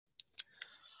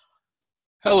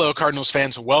Hello, Cardinals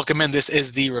fans. Welcome in. This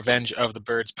is the Revenge of the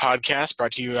Birds podcast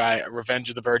brought to you by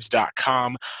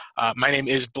revengeofthebirds.com. My name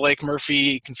is Blake Murphy.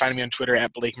 You can find me on Twitter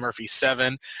at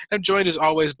BlakeMurphy7. I'm joined as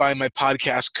always by my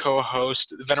podcast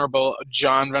co-host, Venerable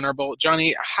John Venerable.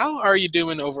 Johnny, how are you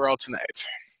doing overall tonight?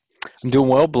 I'm doing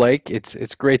well, Blake.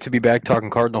 It's great to be back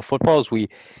talking Cardinal football as we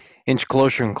inch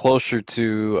closer and closer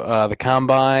to the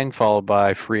combine, followed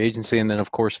by free agency, and then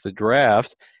of course the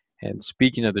draft. And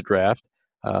speaking of the draft,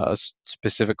 a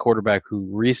specific quarterback who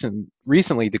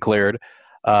recently declared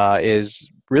is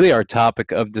really our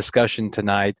topic of discussion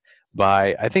tonight.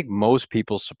 By I think most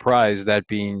people's surprise, that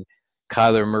being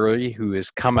Kyler Murray, who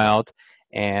has come out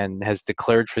and has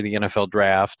declared for the NFL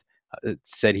draft.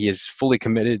 Said he is fully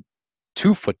committed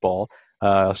to football,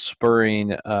 spurning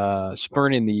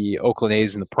the Oakland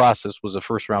A's in the process. Was a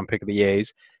first round pick of the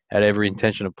A's. Had every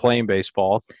intention of playing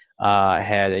baseball.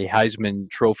 Had a Heisman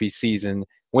Trophy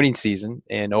winning season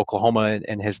in Oklahoma,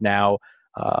 and has now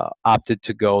opted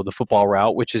to go the football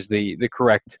route, which is the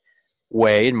correct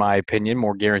way, in my opinion.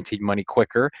 More guaranteed money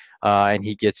quicker, and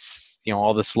he gets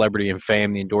all the celebrity and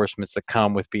fame, the endorsements that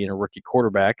come with being a rookie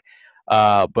quarterback.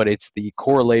 But it's the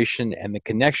correlation and the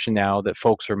connection now that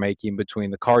folks are making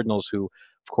between the Cardinals, who,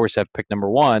 of course, have pick number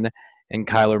one, and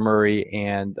Kyler Murray,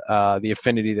 and the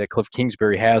affinity that Cliff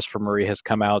Kingsbury has for Murray has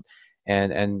come out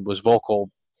and was vocal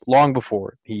long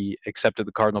before he accepted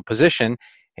the Cardinal position.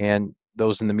 And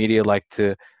those in the media like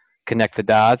to connect the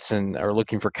dots and are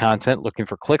looking for content, looking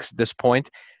for clicks at this point.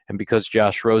 And because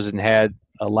Josh Rosen had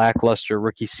a lackluster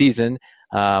rookie season,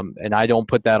 and I don't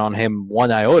put that on him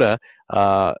one iota,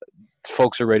 uh,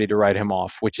 folks are ready to write him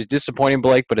off, which is disappointing,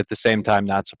 Blake, but at the same time,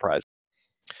 not surprising.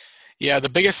 Yeah, the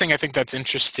biggest thing I think that's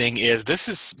interesting is this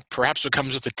is perhaps what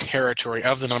comes with the territory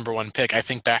of the number one pick. I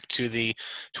think back to the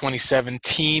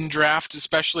 2017 draft,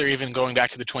 especially, or even going back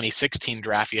to the 2016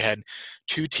 draft, you had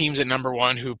two teams at number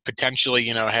one who potentially,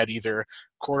 had either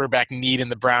quarterback need in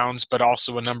the Browns, but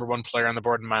also a number one player on the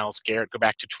board in Myles Garrett. Go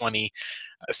back to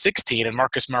 2016, and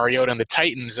Marcus Mariota and the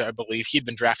Titans, I believe he'd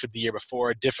been drafted the year before.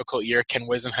 A difficult year. Ken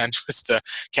Wisenhunt was the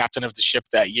captain of the ship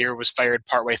that year, was fired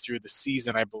partway through the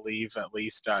season, I believe, at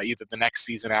least either the next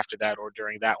season after that or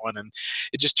during that one. And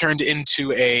it just turned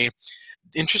into a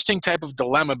interesting type of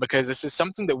dilemma because this is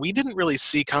something that we didn't really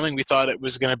see coming. We thought it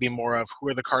was going to be more of who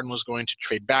are the Cardinals going to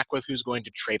trade back with, who's going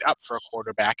to trade up for a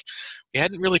quarterback. We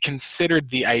hadn't really considered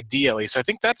the ideally. So I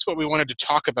think that's what we wanted to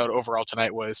talk about overall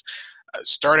tonight was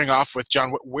starting off with,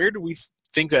 John, where do we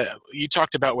think that you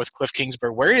talked about with Cliff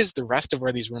Kingsbury, where is the rest of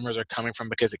where these rumors are coming from?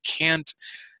 Because it can't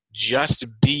just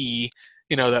be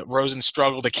that Rosen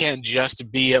struggled. It can't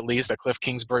just be at least that Cliff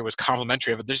Kingsbury was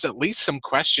complimentary of it. There's at least some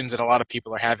questions that a lot of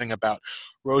people are having about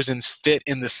Rosen's fit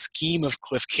in the scheme of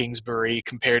Cliff Kingsbury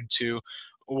compared to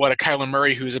what a Kyler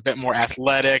Murray, who's a bit more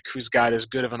athletic, who's got as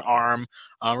good of an arm,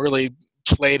 really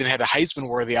played and had a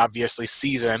Heisman-worthy, obviously,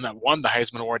 season, won the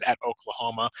Heisman Award at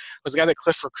Oklahoma, was a guy that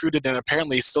Cliff recruited and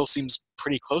apparently still seems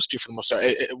pretty close to for the most part.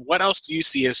 What else do you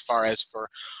see as far as for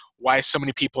why so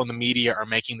many people in the media are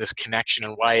making this connection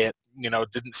and why it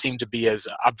didn't seem to be as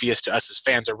obvious to us as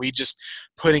fans? Are we just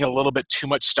putting a little bit too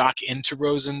much stock into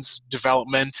Rosen's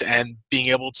development and being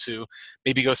able to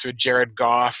maybe go through Jared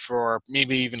Goff or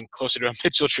maybe even closer to a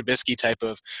Mitchell Trubisky type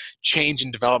of change in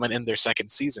development in their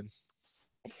second season?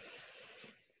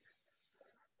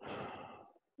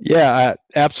 Yeah,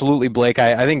 absolutely, Blake.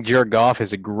 I think Jared Goff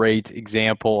is a great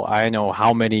example. I know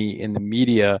how many in the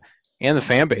media and the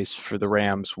fan base for the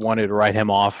Rams wanted to write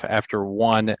him off after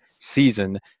one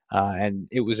season, and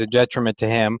it was a detriment to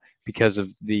him because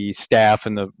of the staff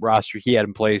and the roster he had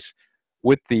in place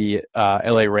with the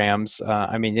LA Rams.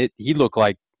 He looked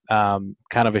like kind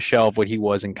of a shell of what he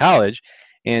was in college.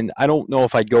 And I don't know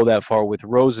if I'd go that far with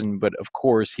Rosen, but of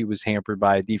course he was hampered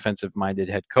by a defensive-minded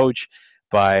head coach,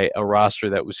 by a roster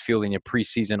that was fielding a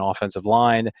preseason offensive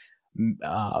line,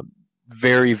 uh,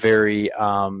 very, very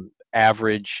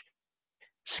average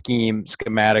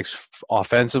schematics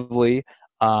offensively.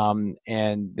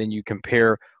 And then you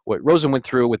compare what Rosen went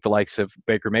through with the likes of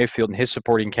Baker Mayfield and his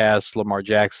supporting cast, Lamar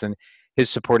Jackson, his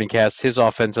supporting cast, his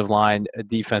offensive line, a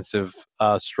defensive,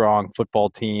 strong football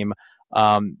team.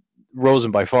 Um,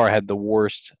 Rosen by far had the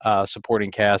worst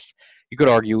supporting cast you could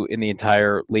argue in the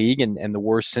entire league, and the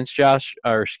worst since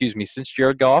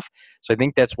Jared Goff. So I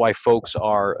think that's why folks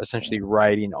are essentially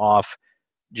writing off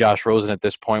Josh Rosen at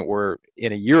this point. Where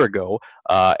in a year ago,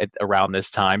 around this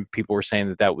time, people were saying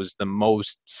that that was the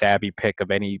most savvy pick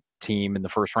of any team in the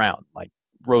first round. Like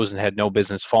Rosen had no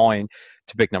business falling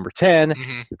to pick number 10.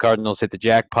 Mm-hmm. The Cardinals hit the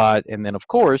jackpot, and then of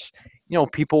course,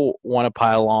 people want to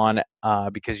pile on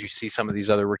because you see some of these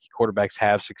other rookie quarterbacks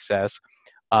have success.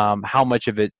 How much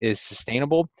of it is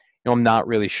sustainable? I'm not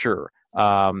really sure.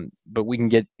 But we can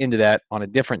get into that on a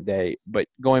different day. But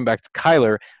going back to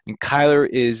Kyler, I mean, Kyler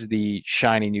is the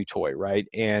shiny new toy, right?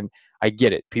 And I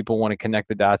get it. People want to connect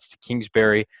the dots to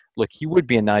Kingsbury. Look, he would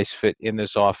be a nice fit in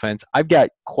this offense. I've got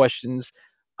questions.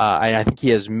 And I think he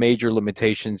has major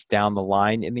limitations down the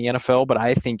line in the NFL, but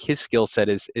I think his skill set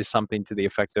is something to the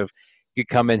effect of you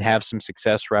could come and have some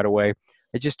success right away.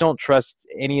 I just don't trust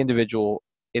any individual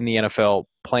in the NFL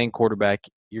playing quarterback.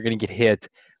 You're going to get hit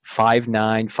 5'9",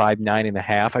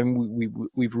 5'9.5". I mean,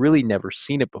 we've really never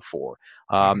seen it before.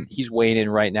 Mhm. He's weighing in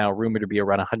right now, rumored to be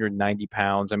around 190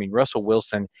 pounds. I mean, Russell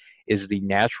Wilson is the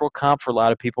natural comp for a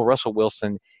lot of people. Russell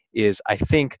Wilson is, I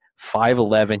think,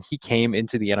 5'11". He came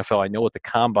into the NFL, I know, at the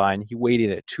combine. He weighed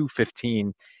in at 215.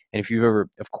 And if you've ever,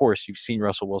 of course, you've seen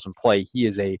Russell Wilson play, he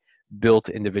is a built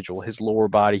individual. His lower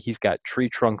body, he's got tree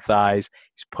trunk thighs.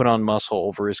 He's put on muscle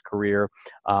over his career,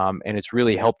 and it's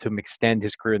really helped him extend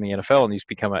his career in the NFL. And he's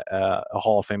become a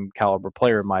Hall of Fame caliber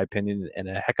player, in my opinion, and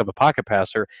a heck of a pocket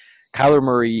passer. Kyler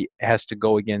Murray has to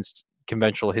go against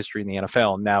conventional history in the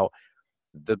NFL. Now,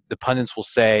 the pundits will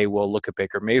say, well, look at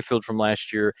Baker Mayfield from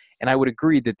last year, and I would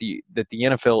agree that the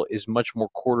NFL is much more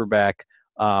quarterback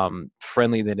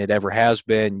friendly than it ever has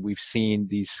been. We've seen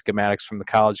these schematics from the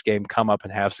college game come up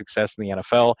and have success in the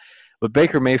NFL, but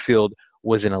Baker Mayfield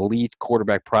was an elite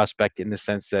quarterback prospect in the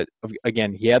sense that,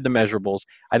 again, he had the measurables.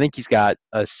 I think he's got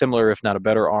a similar, if not a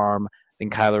better arm than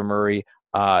Kyler Murray.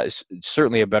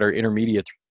 Certainly a better intermediate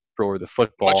thrower of the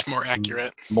football. Much more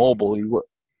accurate. Mobile.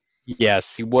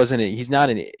 Yes, he wasn't. He's not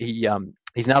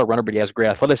a runner, but he has great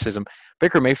athleticism.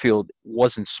 Baker Mayfield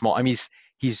wasn't small. I mean,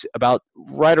 he's about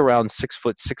right around 6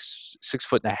 foot, 6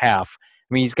 foot and a half.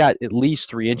 I mean, he's got at least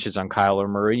 3 inches on Kyler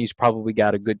Murray. He's probably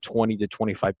got a good 20 to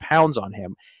 25 pounds on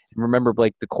him. And remember,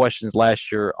 Blake, the questions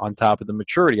last year on top of the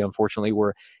maturity, unfortunately,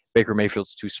 were Baker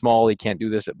Mayfield's too small. He can't do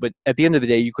this. But at the end of the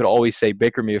day, you could always say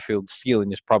Baker Mayfield's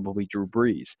ceiling is probably Drew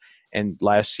Brees. And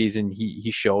last season, he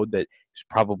showed that is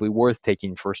probably worth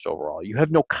taking first overall. You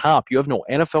have no comp. You have no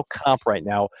NFL comp right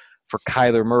now for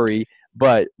Kyler Murray.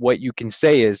 But what you can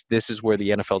say is this is where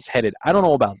the NFL's headed. I don't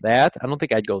know about that. I don't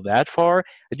think I'd go that far.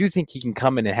 I do think he can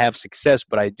come in and have success,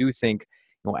 but I do think,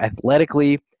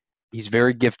 athletically, he's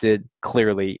very gifted.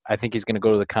 Clearly, I think he's going to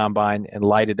go to the combine and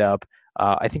light it up.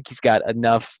 I think he's got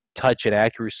enough touch and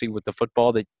accuracy with the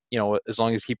football that as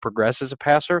long as he progresses as a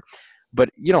passer. But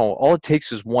all it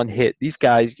takes is one hit. These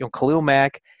guys, Khalil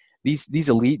Mack, these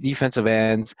elite defensive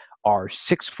ends are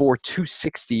 6'4",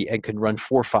 260 and can run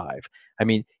 4.5. I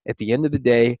mean, at the end of the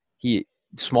day,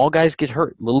 small guys get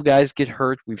hurt, little guys get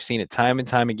hurt. We've seen it time and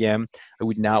time again. I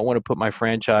would not want to put my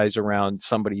franchise around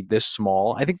somebody this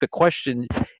small. I think the question,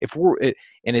 and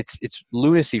it's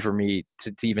lunacy for me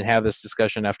to even have this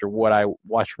discussion after what I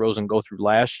watched Rosen go through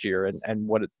last year and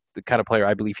what the kind of player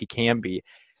I believe he can be.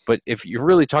 But if you're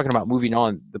really talking about moving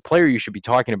on, the player you should be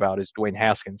talking about is Dwayne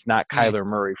Haskins, not Kyler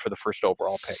Murray for the first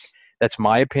overall pick. That's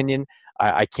my opinion.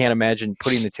 I can't imagine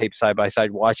putting the tape side by side,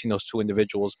 watching those two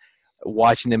individuals,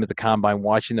 watching them at the combine,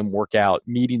 watching them work out,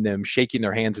 meeting them, shaking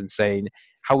their hands, and saying,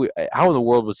 "How in the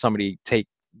world would somebody take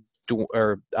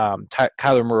Kyler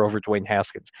Murray over Dwayne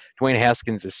Haskins?" Dwayne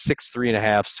Haskins is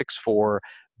 6'3.5", 6'4",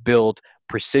 built,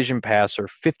 precision passer,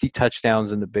 50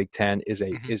 touchdowns in the Big Ten, is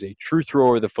a true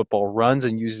thrower of the football, runs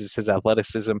and uses his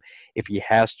athleticism if he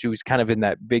has to. He's kind of in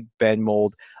that Big Ben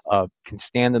mold, can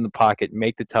stand in the pocket,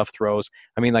 make the tough throws.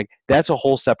 I mean, that's a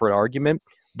whole separate argument.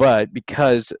 But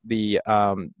because the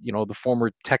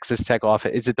former Texas Tech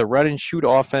offense, is it the run and shoot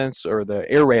offense or the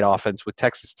air raid offense with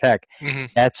Texas Tech? Mm-hmm.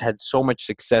 That's had so much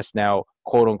success now,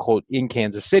 quote unquote, in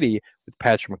Kansas City with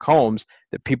Patrick Mahomes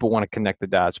that people want to connect the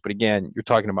dots. But again, you're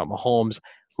talking about Mahomes,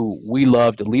 who we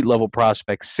loved, elite level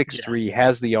prospect, 6'3",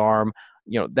 has the arm.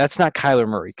 That's not Kyler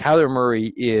Murray. Kyler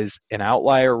Murray is an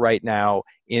outlier right now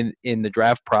in the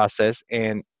draft process,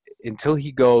 and until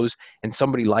he goes and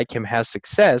somebody like him has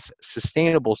success,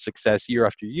 sustainable success year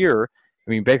after year.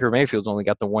 I mean, Baker Mayfield's only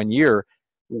got the 1 year.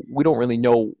 We don't really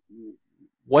know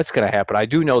what's going to happen. I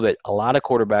do know that a lot of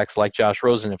quarterbacks like Josh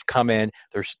Rosen have come in.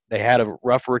 They had a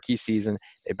rough rookie season.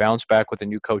 They bounced back with a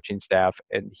new coaching staff,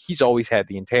 and he's always had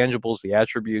the intangibles, the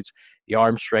attributes, the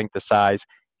arm strength, the size.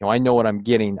 I know what I'm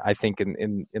getting, I think,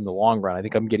 in the long run. I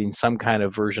think I'm getting some kind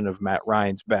of version of Matt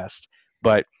Ryan's best.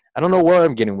 But I don't know what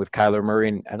I'm getting with Kyler Murray,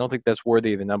 and I don't think that's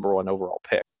worthy of the number one overall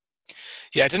pick.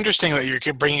 Yeah, it's interesting that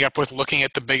you're bringing up with looking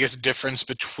at the biggest difference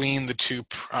between the two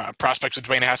prospects with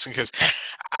Dwayne Haskins, because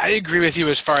I agree with you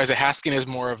as far as Haskin is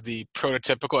more of the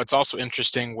prototypical. It's also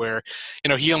interesting where,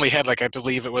 he only had like, I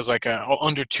believe it was like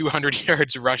under 200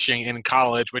 yards rushing in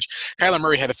college, which Kyler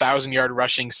Murray had 1,000-yard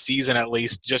rushing season at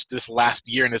least just this last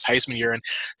year in his Heisman year. And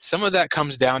some of that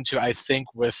comes down to, I think,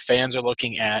 with fans are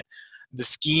looking at the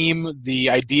scheme, the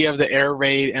idea of the air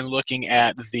raid, and looking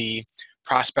at the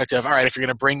prospect of, all right, if you're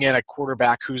going to bring in a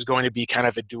quarterback who's going to be kind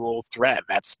of a dual threat,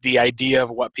 that's the idea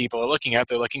of what people are looking at.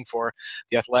 They're looking for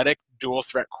the athletic dual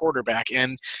threat quarterback.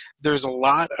 And there's a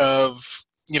lot of,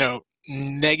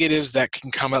 negatives that can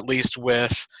come at least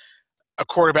with a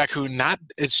quarterback who not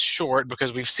is short,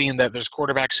 because we've seen that there's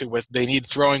quarterbacks who they need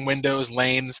throwing windows,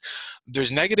 lanes.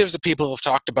 There's negatives that people have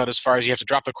talked about as far as you have to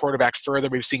drop the quarterback further.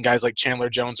 We've seen guys like Chandler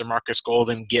Jones or Marcus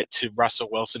Golden get to Russell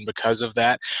Wilson because of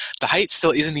that. The height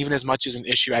still isn't even as much as an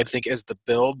issue, I think, as the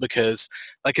build, because,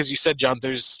 like as you said, John,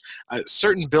 there's a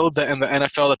certain build that in the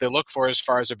NFL that they look for as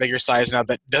far as a bigger size. Now,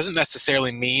 that doesn't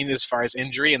necessarily mean as far as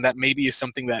injury, and that maybe is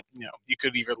something that you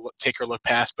could either take or look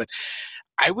past. But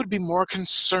I would be more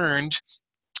concerned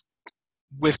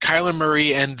with Kyler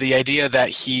Murray and the idea that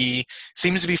he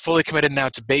seems to be fully committed now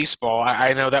to baseball.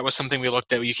 I know that was something we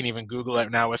looked at. You can even Google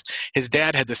it now. Was his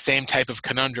dad had the same type of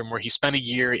conundrum where he spent a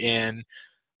year in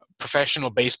professional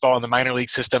baseball in the minor league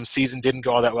system. Season didn't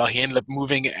go all that well. He ended up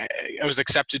moving. I was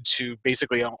accepted to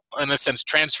basically, in a sense,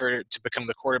 transfer to become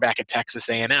the quarterback at Texas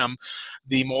A&M.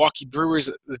 The Milwaukee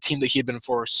Brewers, the team that he had been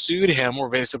for, sued him. Were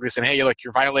basically saying, "Hey,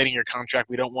 you're violating your contract.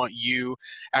 We don't want you,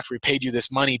 after we paid you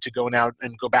this money, to go now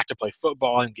and go back to play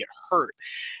football and get hurt."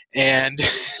 And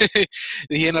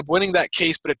he ended up winning that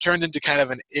case, but it turned into kind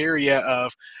of an area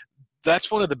of,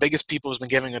 that's one of the biggest people who's been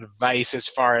giving advice as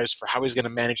far as for how he's going to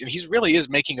manage. And he really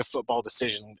is making a football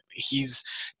decision. He's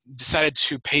decided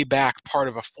to pay back part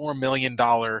of a $4 million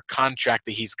contract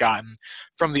that he's gotten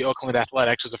from the Oakland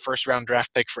Athletics as a first-round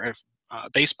draft pick for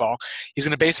baseball. He's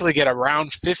going to basically get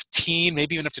around 15,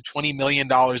 maybe even up to $20 million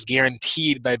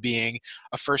guaranteed by being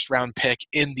a first-round pick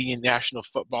in the National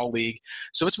Football League.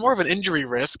 So it's more of an injury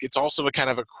risk. It's also a kind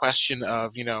of a question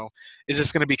of, is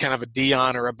this going to be kind of a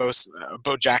Dion or a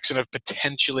Bo Jackson of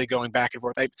potentially going back and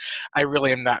forth? I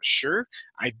really am not sure.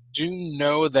 I do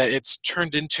know that it's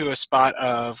turned into a spot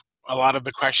of a lot of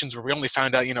the questions where we only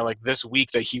found out, like this week,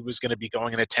 that he was going to be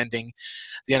going and attending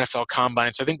the NFL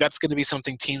Combine. So I think that's going to be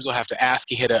something teams will have to ask.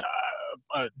 He had a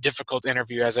difficult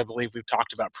interview, as I believe we've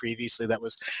talked about previously, that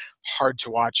was hard to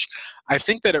watch. I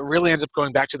think that it really ends up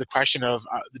going back to the question of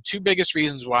the two biggest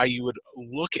reasons why you would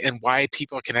look and why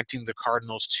people are connecting the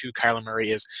Cardinals to Kyler Murray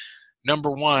is,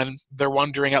 number one, they're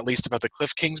wondering at least about the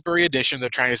Cliff Kingsbury addition. They're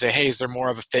trying to say, hey, is there more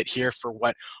of a fit here for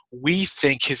what we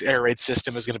think his air raid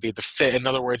system is going to be the fit? In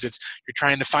other words, you're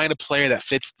trying to find a player that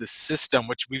fits the system,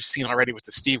 which we've seen already with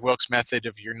the Steve Wilks method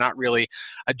of you're not really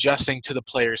adjusting to the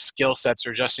player's skill sets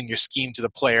or adjusting your scheme to the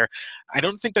player. I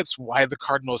don't think that's why the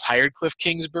Cardinals hired Cliff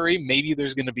Kingsbury. Maybe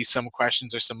there's going to be some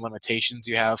questions or some limitations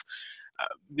you have.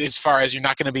 As far as you're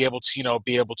not going to be able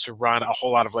to run a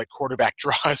whole lot of like quarterback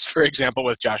draws, for example,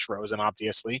 with Josh Rosen,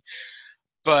 obviously.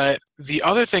 But the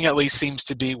other thing at least seems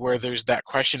to be where there's that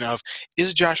question of,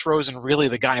 is Josh Rosen really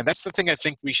the guy? And that's the thing I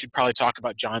think we should probably talk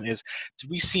about, John, is do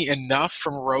we see enough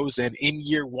from Rosen in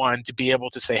year one to be able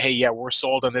to say, hey, yeah, we're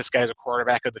sold on this guy as a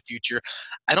quarterback of the future?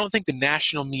 I don't think the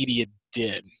national media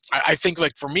did. I think,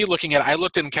 like, for me looking at it, I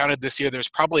looked and counted this year, there's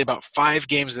probably about 5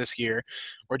 games this year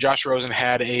where Josh Rosen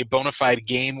had a bona fide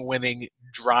game-winning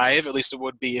drive. At least it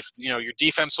would be if your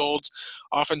defense holds,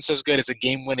 offense is good, it's a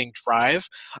game-winning drive.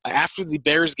 After the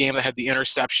Bears game that had the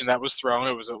interception that was thrown,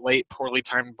 it was a late, poorly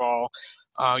timed ball.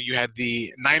 You had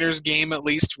the Niners game, at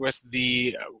least, with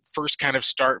the first kind of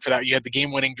start for that. You had the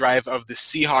game-winning drive of the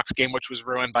Seahawks game, which was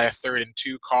ruined by a 3rd and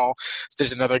 2 call. So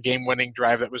there's another game-winning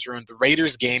drive that was ruined. The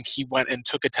Raiders game, he went and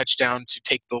took a touchdown to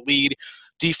take the lead.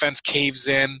 Defense caves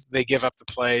in. They give up the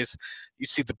plays. You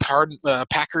see the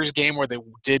Packers game where they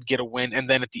did get a win. And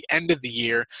then at the end of the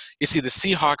year, you see the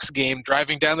Seahawks game,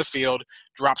 driving down the field,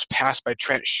 drops pass by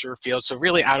Trent Sherfield. So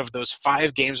really, out of those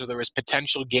 5 games where there was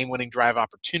potential game-winning drive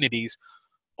opportunities,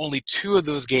 only 2 of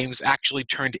those games actually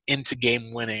turned into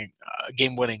game-winning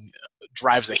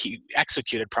drives that he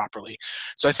executed properly.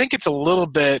 So I think it's a little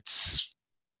bit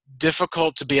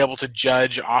difficult to be able to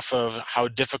judge off of how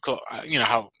difficult,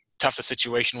 how tough the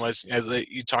situation was, as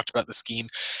you talked about the scheme.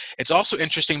 It's also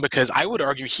interesting because I would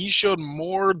argue he showed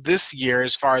more this year,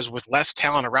 as far as with less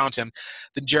talent around him,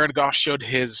 than Jared Goff showed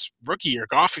his rookie year.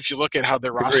 Goff, if you look at how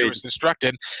their roster was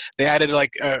constructed, they added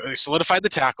they solidified the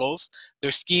tackles.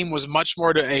 Their scheme was much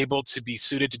more able to be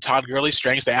suited to Todd Gurley's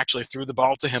strengths. They actually threw the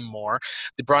ball to him more.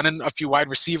 They brought in a few wide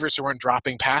receivers who weren't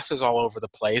dropping passes all over the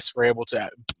place. Were able to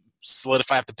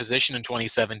solidify up the position in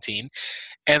 2017,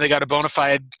 and they got a bona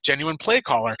fide, genuine play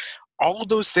caller. All of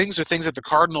those things are things that the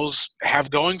Cardinals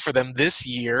have going for them this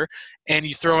year, and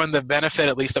you throw in the benefit,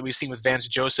 at least that we've seen with Vance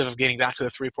Joseph, of getting back to the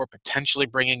 3-4, potentially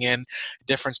bringing in a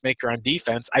difference maker on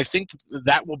defense. I think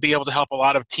that will be able to help a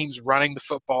lot of teams running the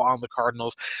football on the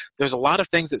Cardinals. There's a lot of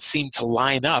things that seem to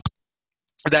line up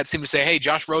that seem to say, hey,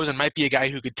 Josh Rosen might be a guy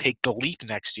who could take the leap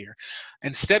next year.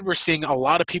 Instead, we're seeing a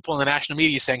lot of people in the national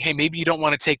media saying, hey, maybe you don't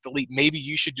want to take the leap. Maybe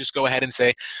you should just go ahead and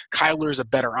say Kyler is a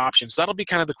better option. So that'll be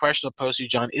kind of the question I'll pose to you,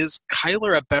 John. Is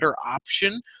Kyler a better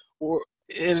option? Or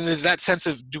and is that sense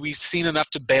of, do we seen enough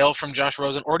to bail from Josh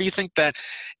Rosen? Or do you think that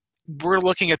we're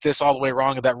looking at this all the way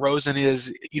wrong, that Rosen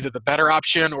is either the better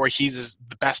option or he's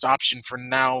the best option for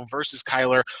now versus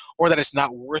Kyler, or that it's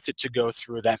not worth it to go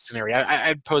through that scenario?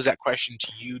 I'd pose that question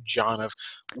to you, John, of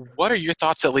what are your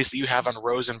thoughts, at least, that you have on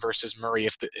Rosen versus Murray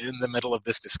in the middle of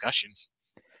this discussion?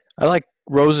 I like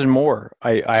Rosen more.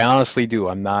 I honestly do.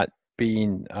 I'm not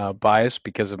being biased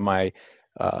because of my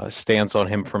stance on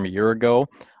him from a year ago.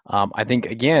 I think,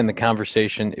 again, the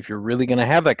conversation, if you're really going to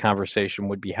have that conversation,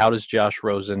 would be how does Josh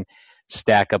Rosen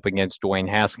stack up against Dwayne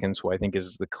Haskins, who I think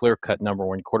is the clear-cut number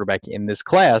one quarterback in this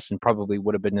class and probably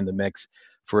would have been in the mix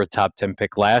for a top 10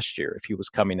 pick last year if he was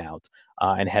coming out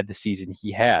and had the season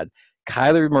he had.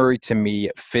 Kyler Murray, to me,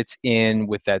 fits in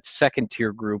with that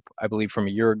second-tier group, I believe, from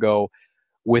a year ago,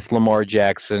 with Lamar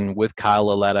Jackson, with Kyle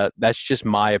Lauletta. That's just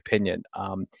my opinion.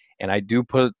 And I do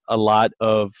put a lot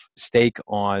of stake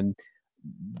on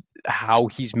how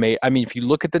he's made. I mean, if you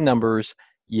look at the numbers,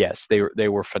 yes, they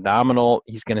were phenomenal.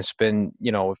 He's going to spend,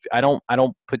 if I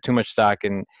don't put too much stock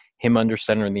in him under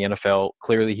center in the NFL.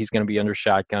 Clearly, he's going to be under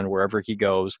shotgun wherever he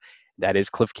goes. That is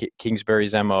Cliff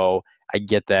Kingsbury's MO. I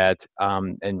get that.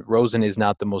 And Rosen is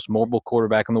not the most mobile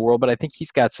quarterback in the world, but I think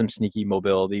he's got some sneaky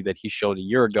mobility that he showed a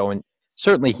year ago. And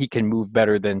certainly he can move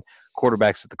better than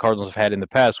quarterbacks that the Cardinals have had in the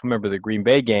past. Remember the Green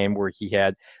Bay game where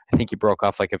I think he broke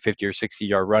off like a 50 or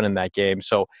 60-yard run in that game.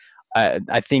 So I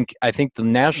think the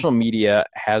national media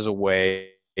has a way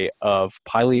of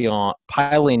piling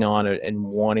on and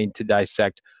wanting to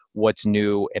dissect what's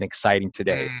new and exciting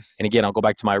today. And again, I'll go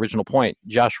back to my original point.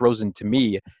 Josh Rosen, to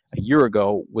me, a year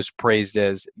ago, was praised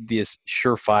as this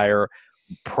surefire,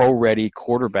 pro-ready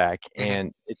quarterback.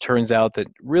 And it turns out that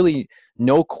really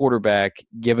no quarterback,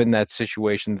 given that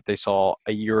situation that they saw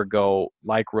a year ago,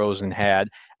 like Rosen had,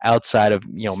 outside of,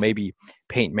 maybe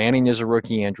Peyton Manning is a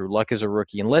rookie, Andrew Luck is a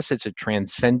rookie, unless it's a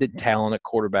transcendent talent at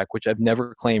quarterback, which I've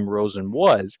never claimed Rosen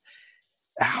was.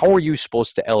 How are you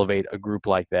supposed to elevate a group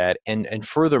like that? And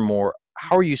furthermore,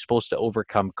 how are you supposed to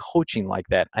overcome coaching like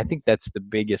that? I think that's the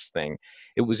biggest thing.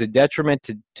 It was a detriment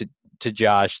to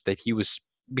Josh that he was,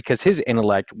 because his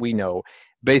intellect, we know,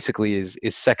 basically is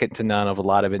second to none of a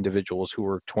lot of individuals who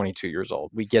are 22 years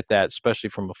old. We get that, especially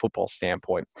from a football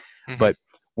standpoint. But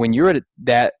when you're at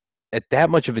that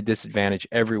much of a disadvantage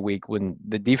every week, when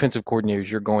the defensive coordinators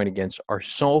you're going against are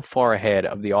so far ahead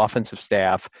of the offensive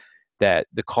staff that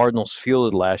the Cardinals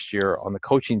fielded last year on the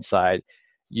coaching side,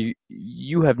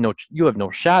 you have no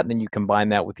shot. And then you combine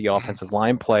that with the offensive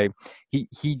line play.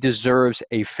 He deserves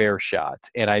a fair shot.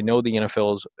 And I know the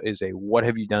NFL is a what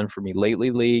have you done for me lately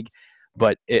league,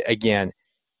 but again,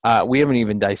 we haven't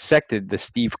even dissected the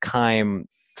Steve Keim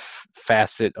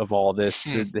facet of all this,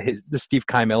 the Steve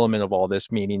Keim element of all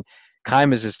this, meaning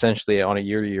Keim is essentially on a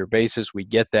year-to-year basis. We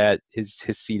get that. His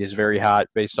seat is very hot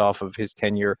based off of his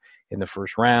tenure in the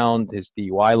first round, his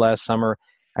DUI last summer.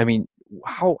 I mean,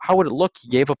 how would it look? He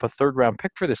gave up a third-round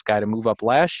pick for this guy to move up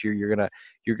last year.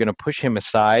 You're gonna push him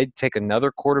aside, take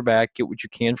another quarterback, get what you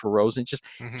can for Rosen. Just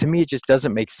to me, it just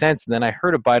doesn't make sense. And then I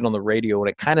heard a bite on the radio, and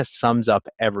it kind of sums up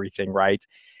everything, right?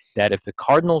 That if the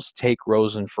Cardinals take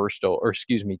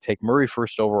take Murray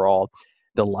first overall,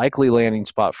 the likely landing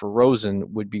spot for Rosen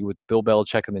would be with Bill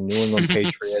Belichick and the New England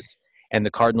Patriots, and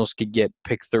the Cardinals could get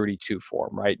pick 32 for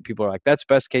him, right? People are like, that's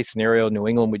best case scenario. New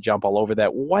England would jump all over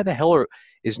that. Why the hell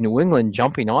is New England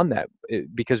jumping on that?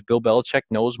 Because Bill Belichick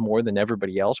knows more than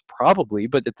everybody else? Probably,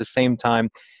 but at the same time,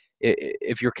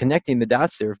 if you're connecting the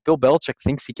dots there, if Bill Belichick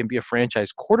thinks he can be a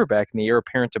franchise quarterback and the heir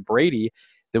apparent to Brady,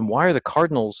 then why are the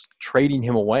Cardinals trading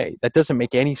him away? That doesn't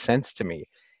make any sense to me.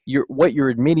 What you're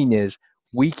admitting is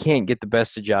we can't get the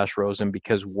best of Josh Rosen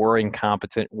because we're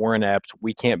incompetent, we're inept,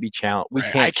 we can't be challenged.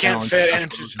 I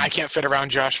can't fit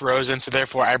around Josh Rosen, so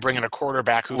therefore I bring in a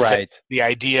quarterback who fits the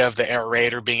idea of the air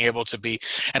raid or being able to be.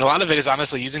 And a lot of it is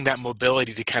honestly using that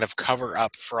mobility to kind of cover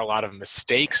up for a lot of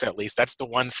mistakes, at least. That's the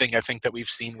one thing I think that we've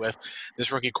seen with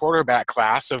this rookie quarterback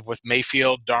class with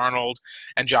Mayfield, Darnold,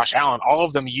 and Josh Allen. All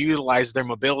of them utilized their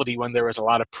mobility when there was a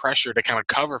lot of pressure to kind of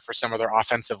cover for some of their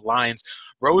offensive lines.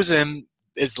 Rosen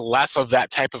is less of that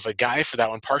type of a guy for that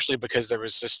one, partially because there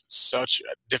was just such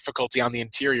difficulty on the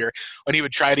interior when he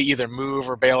would try to either move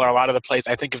or bail, or a lot of the plays.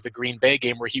 I think of the Green Bay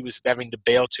game where he was having to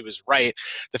bail to his right.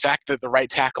 The fact that the right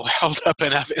tackle held up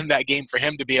enough in that game for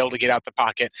him to be able to get out the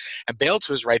pocket and bail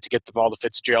to his right to get the ball to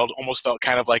Fitzgerald almost felt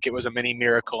kind of like it was a mini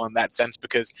miracle in that sense,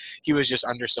 because he was just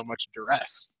under so much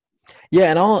duress. Yeah,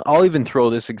 and I'll even throw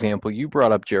this example. You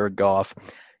brought up Jared Goff.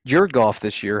 Jared Goff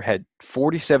this year had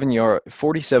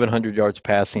 4,700 yards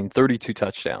passing, 32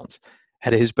 touchdowns.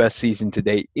 Had his best season to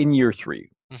date in year 3.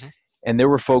 Mm-hmm. And there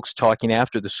were folks talking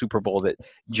after the Super Bowl that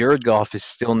Jared Goff is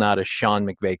still not a Sean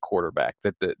McVay quarterback.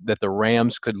 That the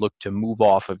Rams could look to move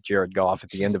off of Jared Goff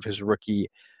at the end of his rookie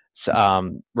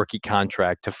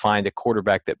contract to find a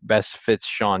quarterback that best fits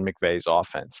Sean McVay's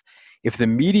offense. If the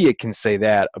media can say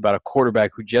that about a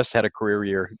quarterback who just had a career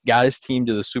year, got his team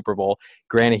to the Super Bowl,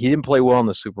 granted he didn't play well in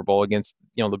the Super Bowl against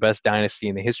the best dynasty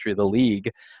in the history of the league.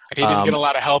 And he didn't get a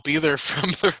lot of help either from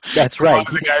that's from a right. lot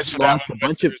of the guys He for that lost one. a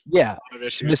bunch of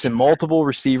missing multiple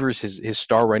receivers. His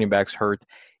star running backs hurt.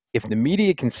 If the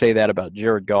media can say that about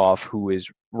Jared Goff, who is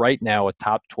right now a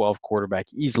top 12 quarterback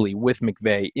easily with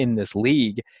McVay in this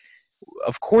league,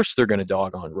 of course they're going to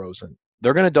dog on Rosen.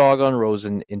 They're going to dog on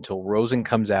Rosen until Rosen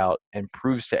comes out and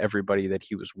proves to everybody that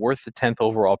he was worth the 10th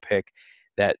overall pick,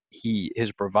 that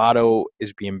his bravado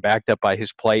is being backed up by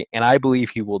his play, and I believe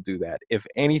he will do that. If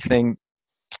anything,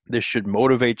 this should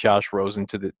motivate Josh Rosen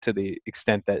to the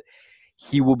extent that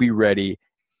he will be ready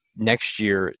next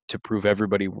year to prove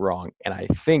everybody wrong. And I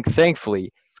think, thankfully,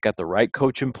 he's got the right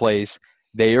coach in place.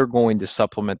 They are going to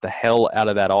supplement the hell out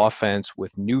of that offense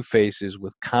with new faces,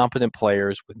 with competent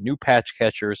players, with new patch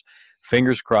catchers.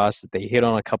 Fingers crossed that they hit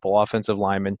on a couple offensive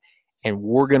linemen, and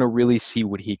we're going to really see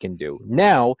what he can do.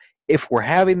 Now, if we're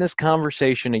having this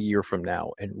conversation a year from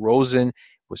now and Rosen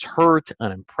was hurt,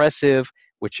 unimpressive,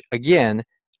 which, again,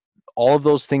 all of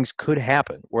those things could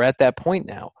happen. We're at that point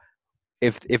now.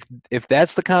 If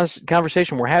that's the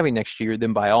conversation we're having next year,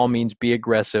 then by all means be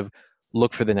aggressive.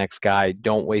 Look for the next guy.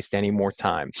 Don't waste any more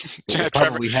time.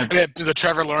 The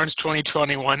Trevor Lawrence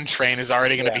 2021 train is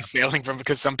already going to be sailing from,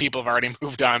 because some people have already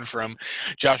moved on from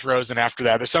Josh Rosen after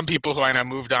that. There's some people who I know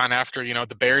moved on after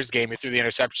the Bears game. He threw the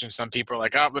interception. Some people are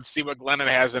like, oh, let's see what Glennon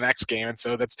has the next game. And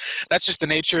so that's just the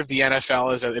nature of the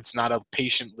NFL. Is that it's not a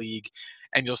patient league.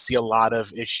 And you'll see a lot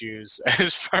of issues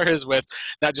as far as with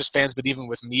not just fans, but even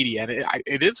with media. And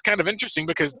it is kind of interesting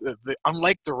because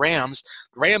unlike the Rams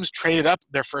traded up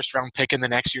their first-round pick in the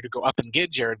next year to go up and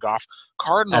get Jared Goff.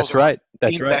 Cardinals That's right.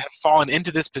 That have fallen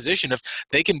into this position of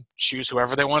they can choose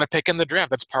whoever they want to pick in the draft.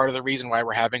 That's part of the reason why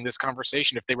we're having this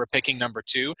conversation. If they were picking number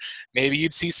 2, maybe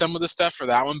you'd see some of the stuff for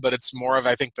that one, but it's more of,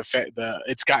 I think,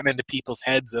 it's gotten into people's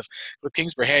heads of Cliff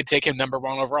Kingsbury, hey, I'd take him number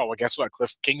 1 overall. Well, guess what?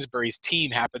 Cliff Kingsbury's team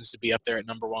happens to be up there at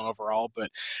number 1 overall, but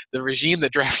the regime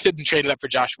that drafted and traded up for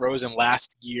Josh Rosen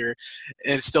last year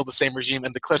is still the same regime.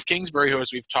 And the Cliff Kingsbury, who,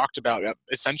 as we've talked about,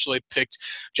 essentially picked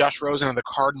Josh Rosen and the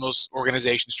Cardinals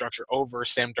organization structure over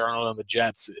Sam Darnold and the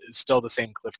Jets, is still the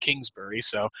same Cliff Kingsbury.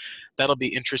 So that'll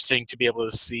be interesting to be able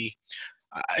to see.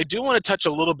 I do want to touch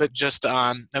a little bit just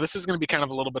on, now this is going to be kind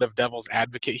of a little bit of devil's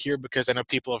advocate here, because I know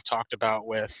people have talked about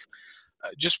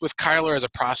just with Kyler as a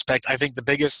prospect. I think the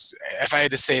biggest, if I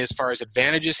had to say, as far as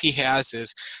advantages he has,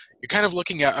 is you're kind of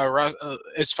looking at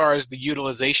as far as the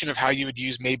utilization of how you would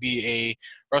use maybe a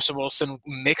Russell Wilson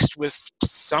mixed with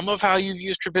some of how you've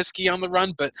used Trubisky on the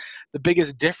run. But the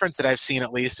biggest difference that I've seen,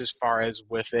 at least as far as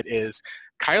with it, is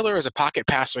Kyler as a pocket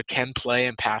passer can play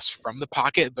and pass from the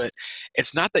pocket, but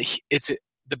it's not that it's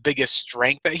the biggest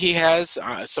strength that he has.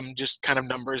 Some just kind of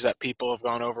numbers that people have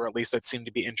gone over, at least that seem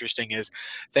to be interesting, is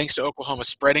thanks to Oklahoma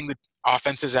spreading the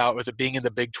offenses out with it being in the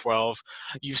Big 12,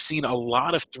 you've seen a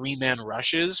lot of 3-man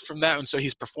rushes from that, and so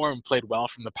he's performed and played well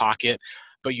from the pocket.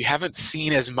 But you haven't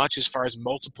seen as much as far as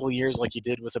multiple years like you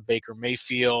did with a Baker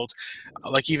Mayfield,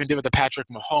 like you even did with the Patrick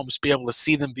Mahomes, be able to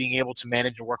see them being able to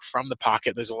manage and work from the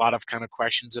pocket. There's a lot of kind of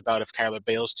questions about if Kyler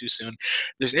bails too soon.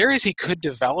 There's areas he could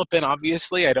develop in,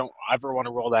 obviously. I don't ever want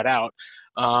to rule that out.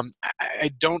 I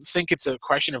don't think it's a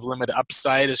question of limited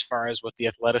upside as far as with the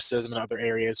athleticism and other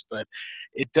areas, but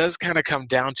it does kind of come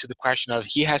down to the question of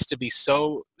he has to be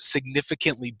so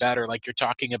significantly better, like you're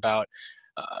talking about,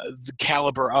 the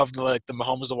caliber of the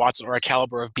Mahomes, the Watson, or a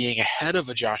caliber of being ahead of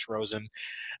a Josh Rosen.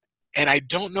 And I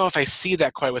don't know if I see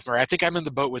that quite with Murray. I think I'm in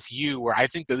the boat with you, where I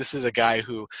think that this is a guy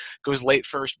who goes late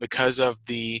first because of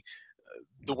the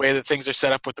way that things are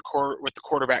set up with the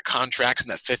quarterback contracts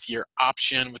and that 5th-year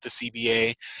option with the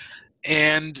CBA.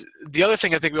 And the other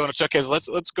thing I think we want to check is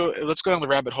let's go down the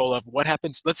rabbit hole of what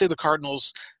happens. Let's say the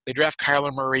Cardinals, they draft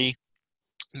Kyler Murray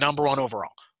number 1 overall.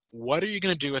 what are you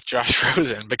going to do with Josh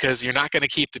Rosen? Because you're not going to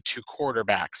keep the two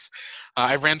quarterbacks.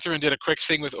 I ran through and did a quick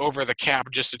thing with Over the Cap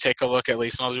just to take a look at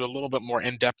least, and I'll do a little bit more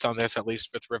in-depth on this, at least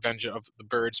with Revenge of the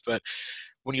Birds. But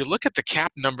when you look at the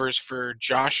cap numbers for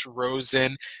Josh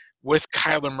Rosen with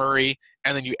Kyler Murray,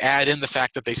 and then you add in the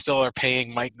fact that they still are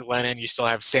paying Mike Glennon, you still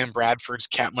have Sam Bradford's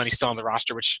cap money still on the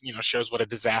roster, which shows what a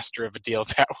disaster of a deal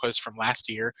that was from last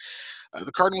year.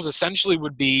 The Cardinals essentially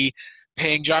would be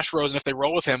paying Josh Rosen, if they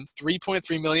roll with him,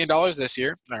 $3.3 million this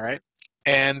year. All right.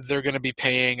 And they're going to be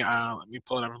paying, let me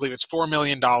pull it up, I believe it's $4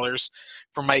 million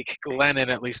for Mike Glennon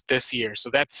at least this year. So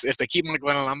that's, if they keep Mike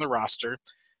Glennon on the roster,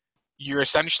 you're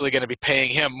essentially going to be paying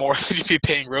him more than you'd be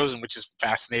paying Rosen, which is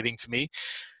fascinating to me.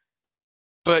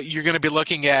 But you're going to be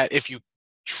looking at, if you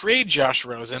trade Josh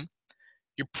Rosen,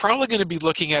 you're probably going to be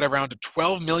looking at around a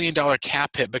 $12 million cap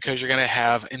hit because you're going to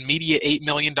have immediate $8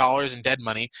 million in dead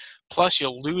money, plus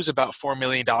you'll lose about $4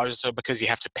 million or so because you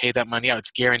have to pay that money out.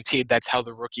 It's guaranteed. That's how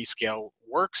the rookie scale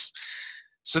works.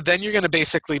 So then you're going to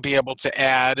basically be able to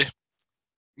add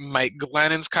Mike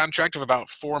Glennon's contract of about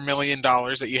 $4 million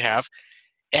that you have,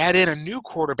 add in a new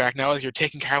quarterback now that you're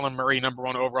taking Kyler Murray number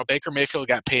one overall. Baker Mayfield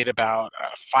got paid about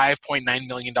 $5.9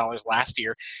 million last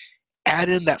year. Add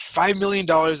in that $5 million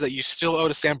that you still owe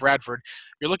to Sam Bradford,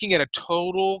 you're looking at a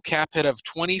total cap hit of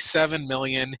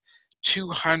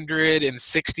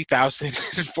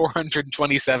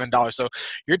 $27,260,427. So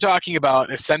you're talking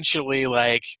about essentially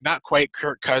like not quite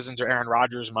Kirk Cousins or Aaron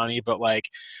Rodgers money, but like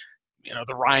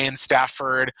the Ryan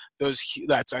Stafford,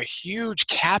 that's a huge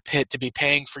cap hit to be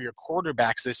paying for your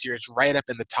quarterbacks this year. It's right up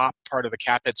in the top part of the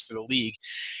cap hits for the league.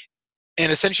 And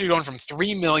essentially going from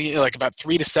 $3 million, like about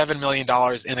 $3 to $7 million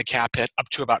in a cap hit, up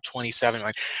to about $27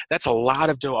 million. That's a lot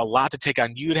to take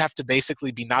on. You'd have to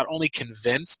basically be not only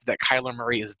convinced that Kyler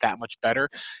Murray is that much better,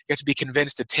 you have to be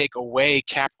convinced to take away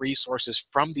cap resources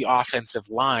from the offensive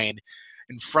line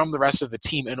and from the rest of the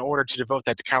team in order to devote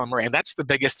that to Kyler Murray. And that's the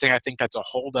biggest thing I think that's a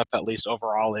holdup, at least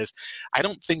overall, is I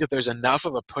don't think that there's enough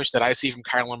of a push that I see from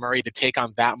Kyler Murray to take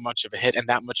on that much of a hit and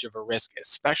that much of a risk,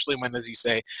 especially when, as you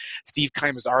say, Steve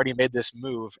Keim has already made this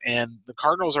move. And the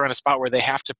Cardinals are in a spot where they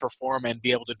have to perform and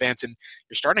be able to advance. And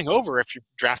you're starting over if you're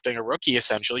drafting a rookie,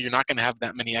 essentially. You're not going to have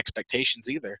that many expectations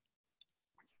either.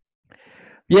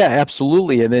 Yeah,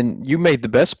 absolutely. And then you made the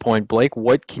best point, Blake.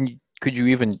 What could you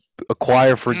even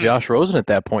acquire for Josh Rosen at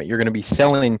that point? You're going to be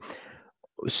selling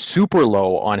super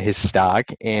low on his stock,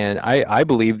 and I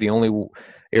believe the only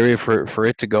area for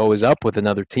it to go is up with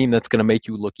another team. That's going to make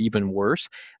you look even worse.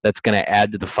 That's going to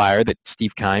add to the fire that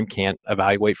Steve Keim can't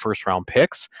evaluate first-round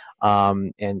picks.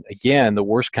 And again, the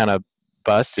worst kind of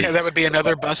bust is, that would be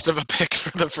another bust of a pick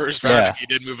for the first round if you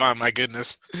did move on. My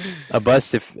goodness. A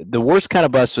bust, if the worst kind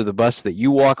of busts are the busts that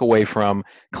you walk away from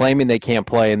claiming they can't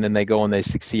play and then they go and they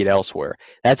succeed elsewhere.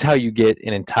 That's how you get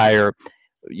an entire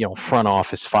front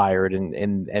office fired,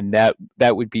 and that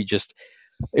would be just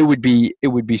it would be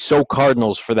so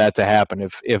Cardinals for that to happen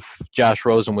if Josh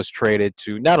Rosen was traded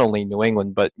to not only New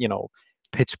England but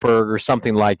Pittsburgh or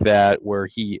something like that, where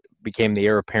he became the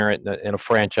heir apparent in a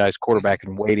franchise quarterback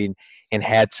in waiting and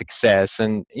had success.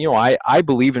 And I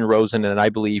believe in Rosen, and I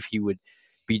believe he would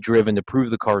be driven to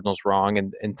prove the Cardinals wrong.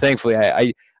 And thankfully,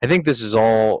 I think this is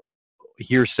all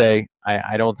hearsay.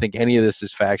 I don't think any of this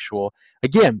is factual.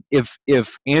 Again, if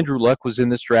Andrew Luck was in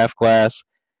this draft class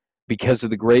because of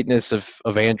the greatness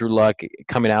of Andrew Luck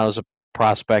coming out as a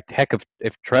prospect, heck,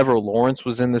 if Trevor Lawrence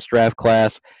was in this draft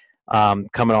class,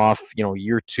 coming off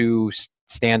year two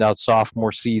standout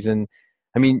sophomore season,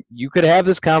 I mean, you could have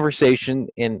this conversation,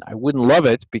 and I wouldn't love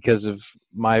it because of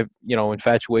my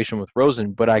infatuation with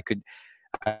Rosen, but I could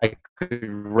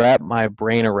wrap my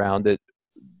brain around it.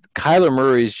 Kyler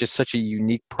Murray is just such a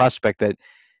unique prospect that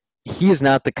he is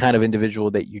not the kind of individual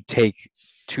that you take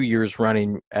 2 years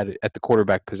running at the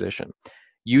quarterback position.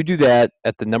 You do that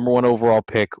at the number one overall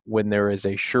pick when there is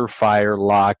a surefire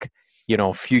lock,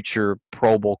 future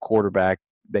Pro Bowl quarterback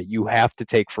that you have to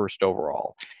take first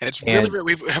overall. And it's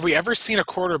really have we ever seen a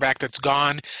quarterback that's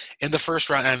gone in the first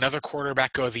round and another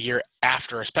quarterback go the year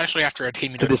after, especially after a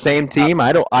team to the same team?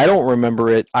 I don't remember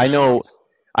it. I know.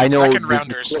 Second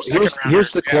rounders.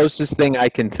 Here's the closest thing I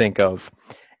can think of.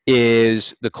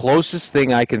 Is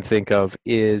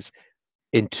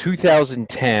in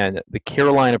 2010, the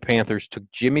Carolina Panthers took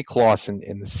Jimmy Clausen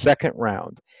in the second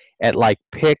round at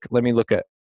pick. Let me look up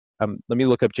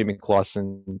Jimmy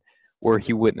Clausen where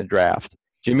he went in the draft.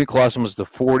 Jimmy Clausen was the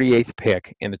 48th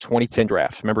pick in the 2010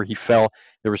 draft. Remember, he fell.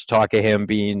 There was talk of him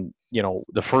being,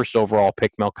 the first overall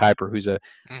pick. Mel Kiper, who's a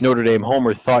Notre Dame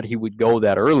homer, thought he would go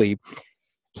that early.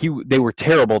 They were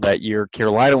terrible that year.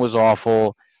 Carolina was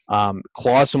awful.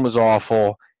 Clausen was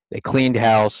awful. They cleaned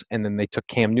house, and then they took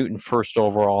Cam Newton first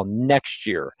overall next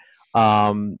year.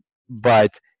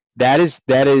 But that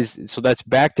is so that's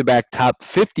back to back top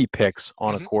 50 picks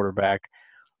on a Hmm. quarterback.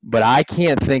 But I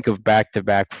can't think of back to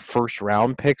back first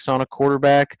round picks on a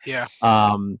quarterback. Yeah.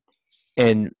 Um,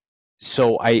 and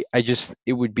so I just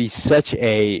it would be such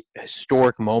a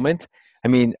historic moment. I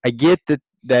mean, I get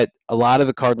that a lot of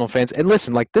the Cardinal fans, and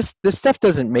listen, like this stuff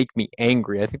doesn't make me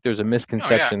angry. I think there's a Oh yeah.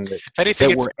 misconception If anything,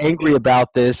 that it's we're angry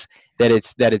about this, that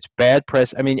it's bad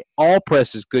press. I mean, all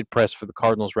press is good press for the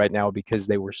Cardinals right now because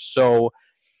they were so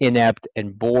inept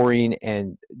and boring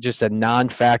and just a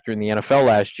non-factor in the NFL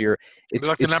last year. It's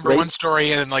like the it's number great. one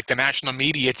story in like the national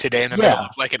media today in the middle of Yeah,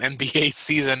 like an NBA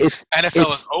season. it's NFL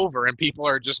is it's over and people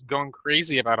are just going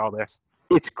crazy about all this.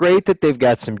 it's great that they've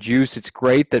got some juice. It's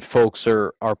great that folks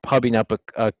are pubbing up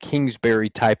a Kingsbury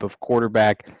type of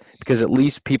quarterback because at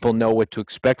least people know what to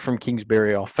expect from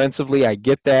Kingsbury offensively. I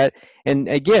get that. And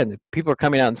again, if people are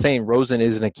coming out and saying Rosen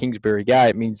isn't a Kingsbury guy,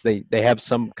 it means they have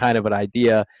some kind of an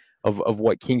idea of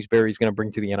what Kingsbury is going to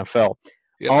bring to the NFL.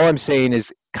 Yep. All I'm saying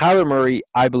is Kyler Murray,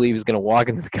 I believe, is going to walk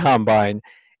into the combine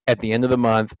at the end of the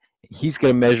month. He's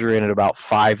going to measure in at about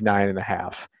 5'9" and a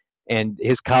half, and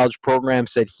his college program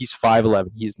said he's 5'11".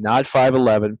 He's not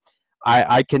 5'11".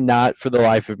 I cannot for the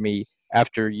life of me,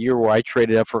 after a year where I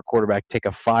traded up for a quarterback, take a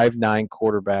 5'9"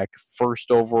 quarterback first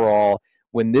overall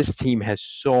when this team has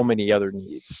so many other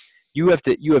needs. You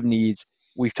have needs.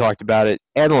 We've talked about it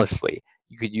endlessly.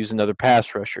 You could use another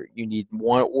pass rusher. You need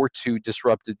one or two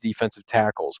disruptive defensive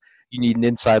tackles. You need an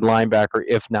inside linebacker,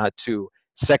 if not two.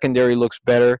 Secondary looks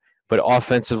better, but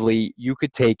offensively, you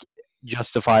could take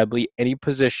justifiably any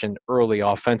position early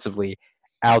offensively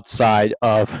outside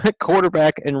of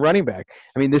quarterback and running back.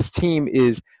 I mean, this team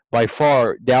is by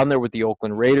far down there with the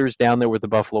Oakland Raiders, down there with the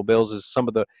Buffalo Bills, is some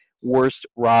of the worst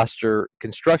roster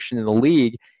construction in the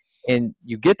league. And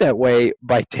you get that way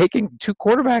by taking two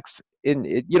quarterbacks in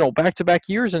back to back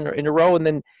years in a row, and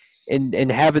then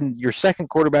and having your second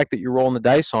quarterback that you're rolling the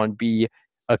dice on be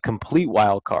a complete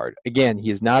wild card. Again,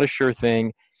 he is not a sure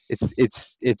thing.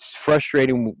 It's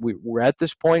frustrating. We're at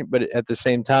this point, but at the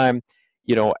same time,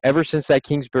 ever since that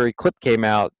Kingsbury clip came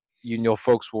out,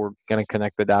 folks were going to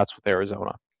connect the dots with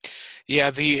Arizona.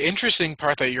 Yeah, the interesting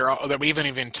part that we haven't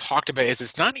even talked about is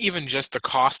it's not even just the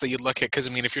cost that you look at. Because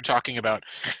I mean, if you're talking about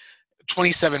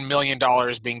 $27 million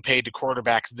being paid to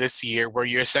quarterbacks this year, where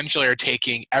you essentially are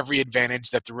taking every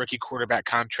advantage that the rookie quarterback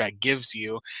contract gives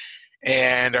you,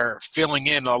 and are filling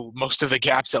in most of the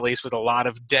gaps, at least with a lot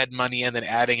of dead money, and then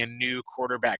adding a new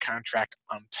quarterback contract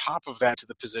on top of that to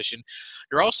the position.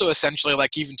 You're also essentially,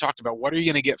 like you even talked about, what are you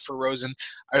going to get for Rosen?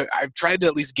 I've tried to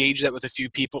at least gauge that with a few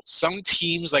people. Some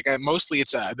teams, like mostly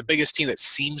it's the biggest team that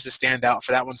seems to stand out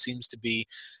for that one seems to be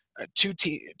two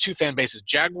fan bases,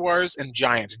 Jaguars and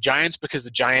Giants. Giants because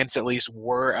the Giants at least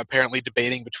were apparently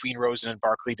debating between Rosen and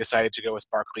Barkley, decided to go with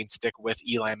Barkley and stick with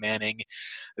Eli Manning.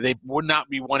 They would not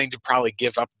be wanting to probably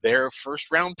give up their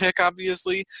first round pick,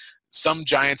 obviously. Some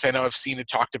Giants I know have seen and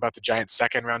talked about the Giants'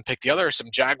 second round pick. The other are some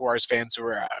Jaguars fans who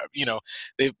are,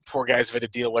 they poor guys have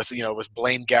had to deal with, with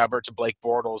Blaine Gabbert to Blake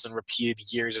Bortles in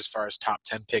repeated years as far as top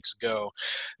 10 picks go.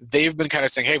 They've been kind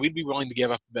of saying, hey, we'd be willing to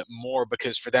give up a bit more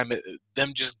because for them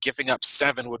just giving up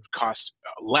 7 would cost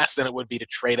less than it would be to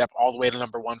trade up all the way to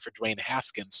number 1 for Dwayne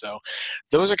Haskins. So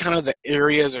those are kind of the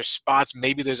areas or spots.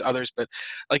 Maybe there's others, but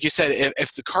like you said,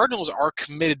 if the Cardinals are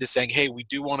committed to saying, hey, we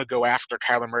do want to go after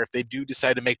Kyler Murray, if they do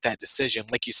decide to make that decision,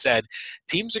 like you said,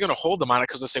 teams are going to hold them on it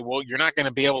because they'll say, well, you're not going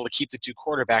to be able to keep the two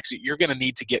quarterbacks. You're going to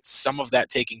need to get some of that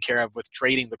taken care of with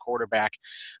trading the quarterback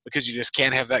because you just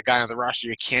can't have that guy on the roster.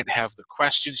 You can't have the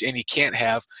questions and you can't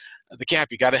have the cap.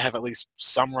 You got to have at least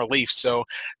some relief. So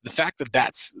the fact that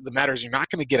that's the matter is you're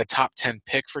not going to get a top 10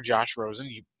 pick for Josh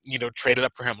Rosen. You traded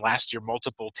up for him last year.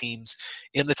 Multiple teams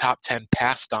in the top 10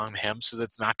 passed on him, so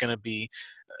that's not going to be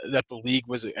that the league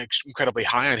was incredibly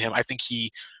high on him. I think he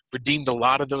redeemed a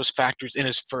lot of those factors in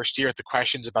his first year. The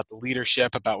questions about the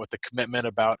leadership, about what the commitment,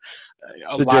 about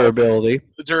a The lot of durability.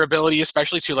 the durability,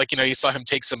 especially too, like, you saw him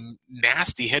take some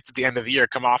nasty hits at the end of the year,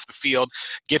 come off the field,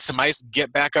 get some ice,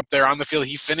 get back up there on the field.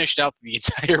 He finished out the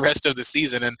entire rest of the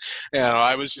season. And,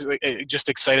 I was just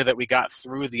excited that we got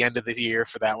through the end of the year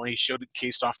for that one. He showed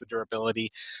cased off the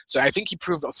durability. So I think he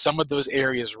proved some of those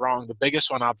areas wrong. The biggest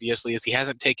one, obviously, is he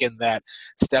hasn't taken that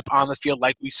step on the field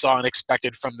like we saw and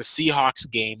expected from the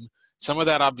Seahawks game. Some of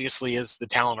that obviously is the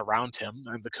talent around him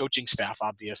and the coaching staff,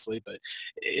 obviously, but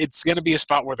it's going to be a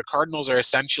spot where the Cardinals are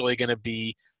essentially going to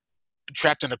be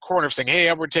trapped in a corner saying,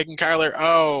 "Hey, we're taking Kyler."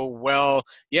 Oh, well,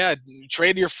 yeah,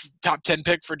 trade your top 10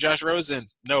 pick for Josh Rosen.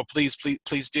 No, please, please,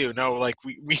 please do. No, like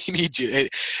we need you.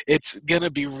 It's gonna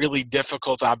be really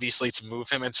difficult, obviously, to move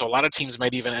him, and so a lot of teams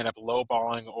might even end up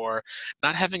lowballing or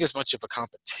not having as much of a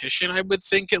competition. I would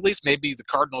think, at least maybe the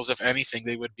Cardinals, if anything,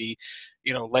 they would be,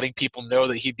 letting people know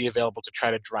that he'd be available to try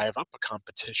to drive up a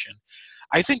competition.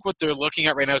 I think what they're looking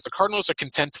at right now is the Cardinals are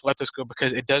content to let this go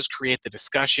because it does create the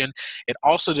discussion. It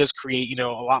also does create, a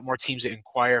lot more teams that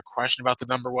inquire, question about the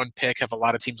number one pick. Have a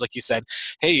lot of teams, like you said,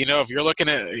 hey, if you're looking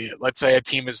at, let's say a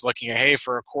team is looking at, hey,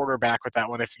 for a quarterback with that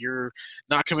one, if you're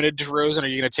not committed to Rosen, are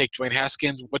you going to take Dwayne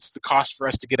Haskins? What's the cost for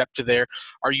us to get up to there?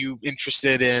 Are you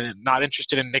not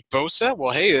interested in Nick Bosa?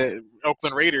 Well, hey,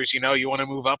 Oakland Raiders, you want to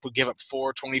move up, we give up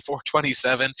 4, 24,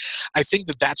 27. I think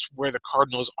that that's where the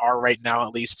Cardinals are right now,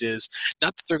 at least, is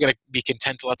not that they're going to be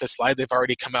content to let this slide. They've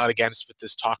already come out against with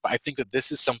this talk, but I think that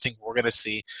this is something we're going to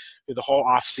see through the whole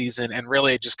offseason. And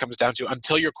really, it just comes down to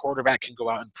until your quarterback can go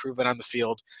out and prove it on the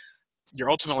field,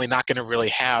 you're ultimately not going to really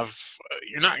have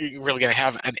you're not really going to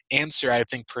have an answer, I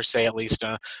think, per se, at least.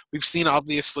 We've seen,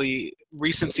 obviously,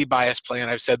 recency bias play,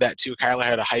 and I've said that too. Kyler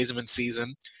had a Heisman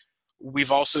season.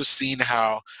 We've also seen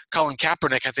how Colin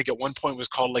Kaepernick, I think at one point, was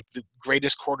called like the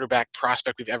greatest quarterback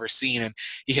prospect we've ever seen. And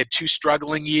he had 2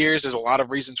 struggling years. There's a lot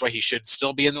of reasons why he should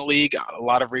still be in the league, a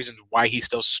lot of reasons why he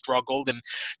still struggled and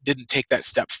didn't take that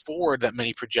step forward that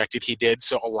many projected he did.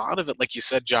 So a lot of it, like you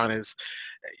said, John, is,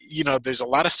 there's a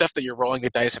lot of stuff that you're rolling the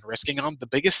dice and risking on. The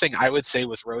biggest thing I would say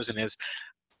with Rosen is,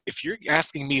 if you're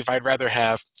asking me if I'd rather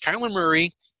have Kyler Murray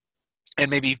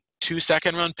and maybe 2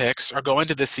 second-round picks, or go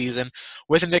into this season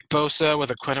with a Nick Bosa,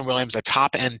 with a Quentin Williams, a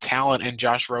top-end talent, and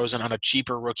Josh Rosen on a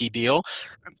cheaper rookie deal,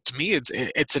 to me,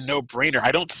 it's a no-brainer.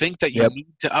 I don't think that you Yep. need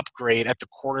to upgrade at the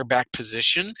quarterback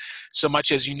position so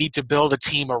much as you need to build a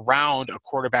team around a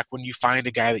quarterback when you find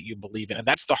a guy that you believe in. And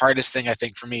that's the hardest thing, I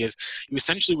think, for me, is you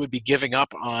essentially would be giving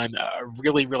up on a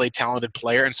really, really talented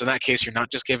player. And so in that case, you're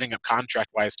not just giving up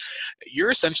contract-wise.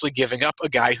 You're essentially giving up a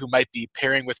guy who might be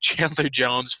pairing with Chandler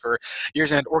Jones for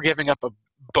years end, or giving up a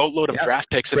boatload of Yeah.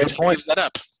 draft picks if a Great team point. gives that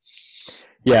up.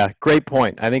 Yeah, great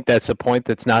point. I think that's a point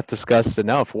that's not discussed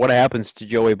enough. What happens to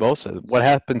Joey Bosa? What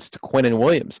happens to Quinnen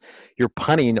Williams? You're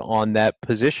punting on that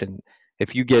position.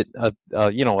 If you get a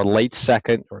late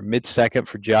second or mid second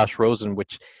for Josh Rosen,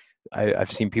 which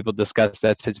I've seen people discuss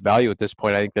that's his value at this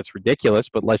point. I think that's ridiculous.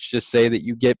 But let's just say that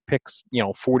you get picks,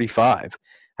 45.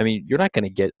 I mean, you're not going to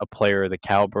get a player of the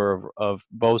caliber of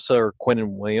Bosa or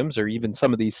Quinnen Williams or even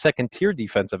some of these second tier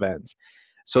defensive ends.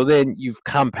 So then you've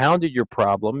compounded your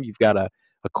problem. You've got a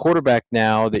quarterback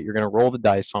now that you're going to roll the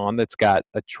dice on that's got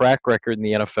a track record in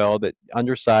the NFL that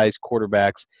undersized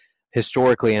quarterbacks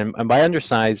historically, and by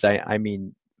undersized, I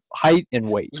mean height and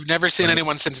weight, We've never seen right?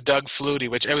 anyone since Doug Flutie,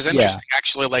 which it was Yeah, interesting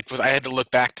actually. Like, I had to look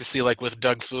back to see, like, with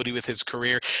Doug Flutie with his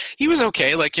career, he was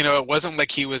okay. Like, it wasn't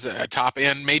like he was a top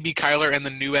end. Maybe Kyler in the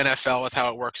new NFL, with how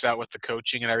it works out with the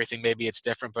coaching and everything, maybe it's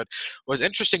different. But what was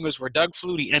interesting was where Doug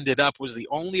Flutie ended up was the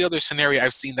only other scenario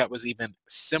I've seen that was even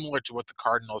similar to what the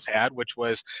Cardinals had, which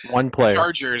was one the player.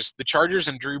 Chargers, the Chargers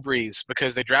and Drew Brees,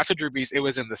 because they drafted Drew Brees. It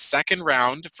was in the second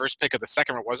round, first pick of the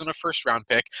second round. It wasn't a first round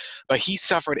pick, but he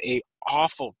suffered a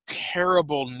awful,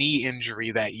 terrible knee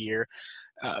injury that year.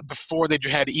 Before they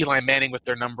had Eli Manning with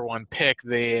their number one pick,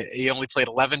 he only played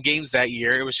 11 games that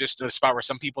year. It was just a spot where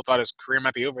some people thought his career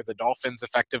might be over. The Dolphins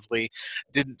effectively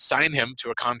didn't sign him to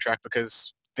a contract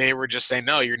because they were just saying,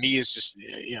 no, your knee is just,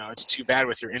 it's too bad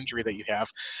with your injury that you have.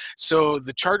 So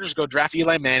the Chargers go draft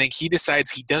Eli Manning. He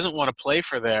decides he doesn't want to play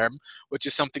for them, which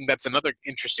is something that's another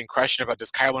interesting question about,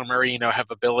 does Kyler Murray,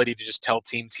 have ability to just tell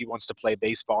teams he wants to play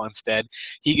baseball instead?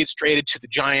 He gets traded to the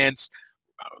Giants.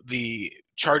 The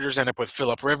Chargers end up with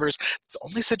Phillip Rivers. It's the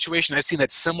only situation I've seen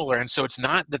that's similar. And so it's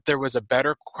not that there was a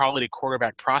better quality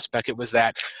quarterback prospect. It was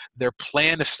that their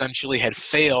plan essentially had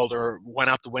failed or went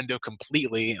out the window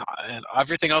completely. And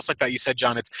everything else like that, you said,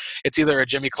 John, it's either a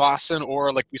Jimmy Clausen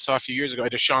or, like we saw a few years ago, a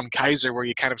DeShone Kizer, where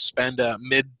you kind of spend a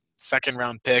second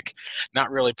round pick,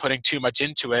 not really putting too much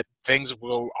into it. Things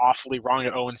go awfully wrong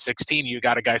at 0-16. You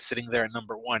got a guy sitting there at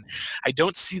number 1. I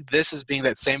don't see this as being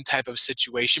that same type of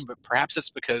situation, but perhaps it's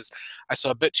because I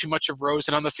saw a bit too much of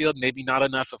Rosen on the field, maybe not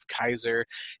enough of Kizer.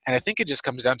 And I think it just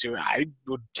comes down to, I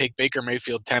would take Baker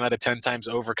Mayfield 10 out of 10 times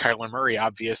over Kyler Murray,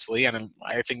 obviously. And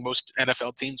I think most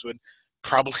NFL teams would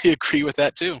probably agree with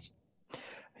that too.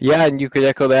 Yeah, and you could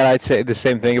echo that. I'd say the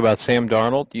same thing about Sam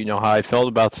Darnold. You know how I felt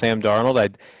about Sam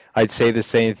Darnold. I'd say the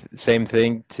same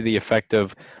thing to the effect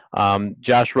of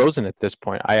Josh Rosen at this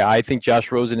point. I think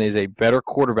Josh Rosen is a better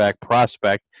quarterback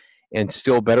prospect and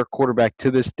still a better quarterback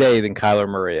to this day than Kyler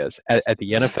Murray is at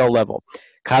the Mhm. NFL level.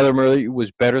 Kyler Murray was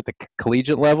better at the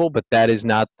collegiate level, but that is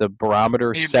not the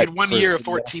barometer set In one for year of the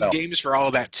 14 NFL. games for all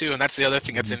of that too, and that's the other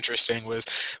thing that's Mhm. interesting was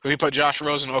when we put Josh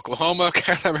Rosen in Oklahoma,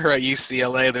 Kyler Murray at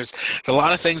UCLA. There's a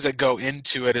lot of things that go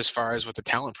into it as far as with the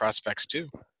talent prospects too.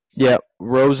 Yeah,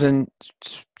 Rosen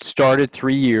started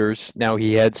 3 years. Now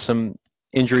he had some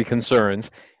injury concerns.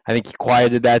 I think he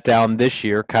quieted that down this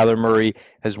year. Kyler Murray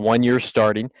has 1 year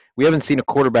starting. We haven't seen a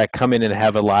quarterback come in and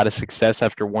have a lot of success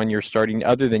after 1 year starting,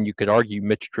 other than you could argue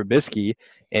Mitch Trubisky,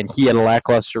 and he had a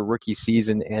lackluster rookie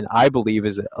season, and I believe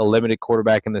is a limited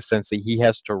quarterback in the sense that he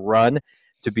has to run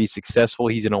to be successful.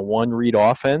 He's in a one-read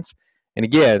offense, and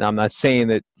again, I'm not saying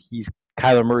that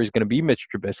Kyler Murray is going to be Mitch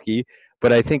Trubisky,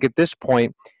 but I think at this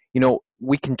point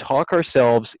we can talk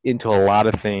ourselves into a lot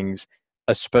of things,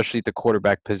 especially at the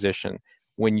quarterback position.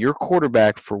 When your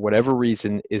quarterback, for whatever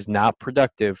reason, is not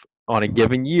productive on a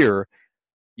given year,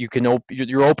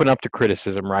 you're open up to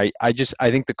criticism, right? I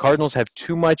think the Cardinals have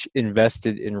too much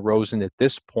invested in Rosen at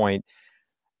this point.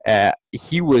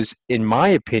 He was, in my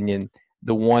opinion,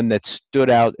 the one that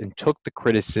stood out and took the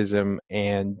criticism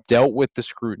and dealt with the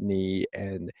scrutiny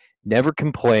and never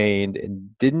complained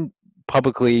and didn't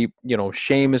publicly,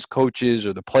 shame his coaches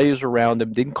or the players around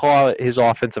him, didn't call out his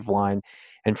offensive line.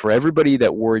 And for everybody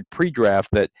that worried pre-draft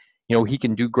that, he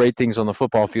can do great things on the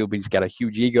football field, but he's got a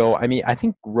huge ego. I mean, I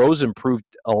think Rosen proved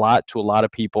a lot to a lot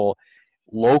of people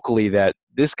locally that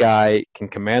this guy can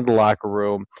command the locker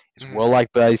room, is Mhm. well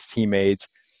liked by his teammates,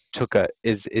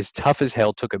 is tough as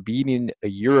hell, took a beating a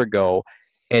year ago,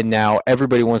 and now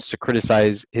everybody wants to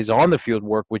criticize his on the field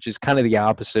work, which is kind of the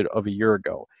opposite of a year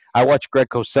ago. I watched Greg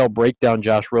Cosell break down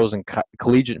Josh Rosen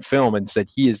collegiate film and said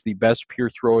he is the best pure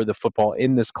thrower of the football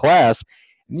in this class.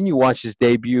 And then you watch his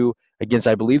debut against,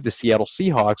 I believe, the Seattle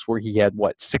Seahawks, where he had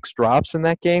 6 drops in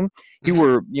that game. He Mhm.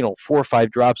 were 4 or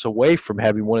 5 drops away from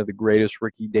having one of the greatest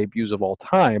rookie debuts of all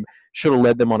time. Should have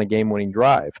led them on a game-winning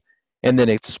drive, and then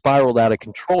it spiraled out of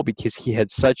control because he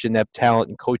had such inept talent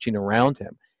and coaching around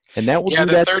him, and that will Yeah, do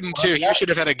the that to third and a lot two. of He guys. should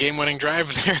have had a game-winning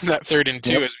drive there in that third and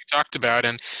two, Yep. as we talked about.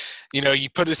 And you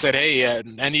put it said, hey,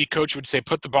 any coach would say,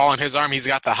 put the ball in his arm. He's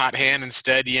got the hot hand.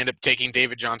 Instead, you end up taking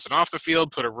David Johnson off the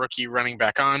field, put a rookie running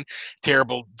back on.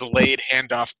 Terrible delayed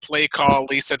handoff play call. At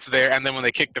least that's there. And then when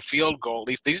they kicked the field goal, at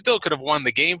least they still could have won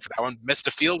the game for that one. Missed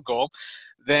a field goal.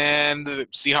 Then the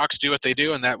Seahawks do what they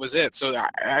do, and that was it. So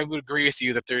I would agree with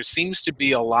you that there seems to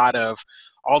be a lot of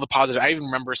all the positive. I even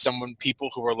remember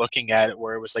people who were looking at it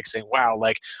where it was like saying, wow,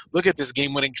 like look at this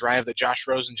game-winning drive that Josh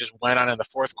Rosen just went on in the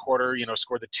fourth quarter,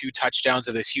 scored the 2 touchdowns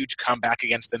of this huge comeback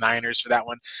against the Niners for that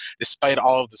one, despite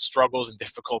all of the struggles and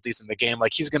difficulties in the game.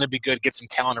 Like he's going to be good, get some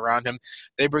talent around him.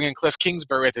 They bring in Cliff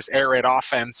Kingsbury with this air raid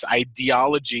offense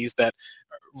ideologies that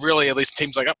really at least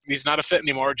teams like, oh, he's not a fit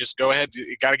anymore. Just go ahead.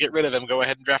 You got to get rid of him. Go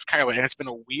ahead and draft Kyler. And it's been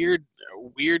a weird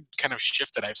kind of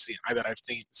shift that I've seen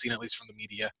at least from the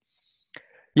media.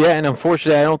 Yeah, and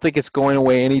unfortunately, I don't think it's going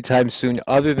away anytime soon,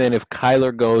 other than if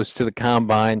Kyler goes to the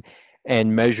combine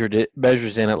and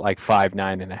measures in at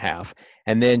 5'9.5",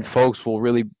 and then folks will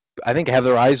really, I think, have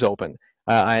their eyes open.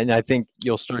 And I think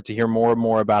you'll start to hear more and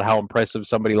more about how impressive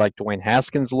somebody like Dwayne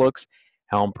Haskins looks,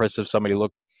 how impressive somebody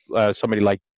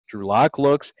like Drew Lock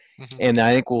looks, Mm-hmm. and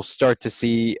I think we'll start to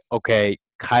see, okay,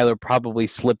 Kyler probably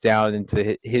slipped down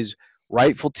into his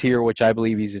rightful tier, which I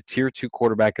believe he's a tier 2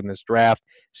 quarterback in this draft,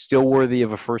 still worthy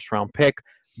of a first round pick,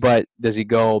 but does he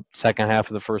go second half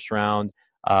of the first round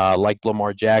like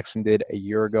Lamar Jackson did a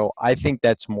year ago? I think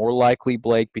that's more likely,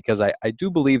 Blake, because I do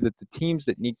believe that the teams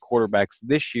that need quarterbacks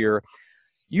this year,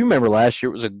 you remember last year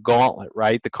it was a gauntlet,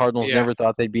 right? The Cardinals Yeah. never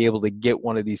thought they'd be able to get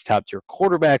one of these top tier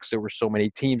quarterbacks. There were so many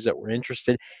teams that were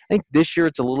interested. I think this year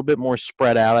it's a little bit more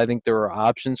spread out. I think there are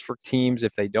options for teams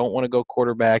if they don't want to go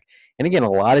quarterback. And again,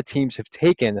 a lot of teams have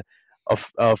taken a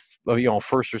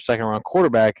first or second round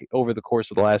quarterback over the course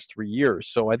of the last 3 years.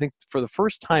 So I think for the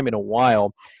first time in a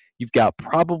while, you've got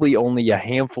probably only a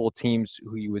handful of teams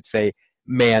who you would say,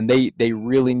 man, they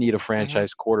really need a Mm-hmm.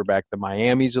 franchise quarterback. The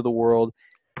Miamis of the world,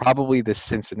 probably the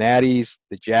Cincinnati's,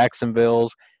 the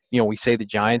Jacksonville's. We say the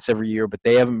Giants every year, but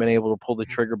they haven't been able to pull the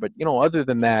trigger. But other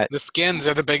than that, The Skins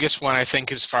are the biggest one, I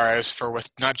think, as far as for with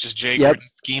not just Jay yep,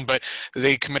 Gruden's scheme, but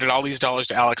they committed all these dollars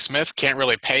to Alex Smith. Can't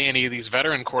really pay any of these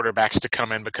veteran quarterbacks to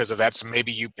come in because of that. So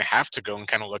maybe you have to go and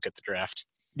kind of look at the draft.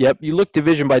 yep. You look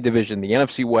division by division. The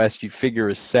NFC West, you'd figure,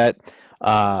 is set.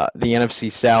 The NFC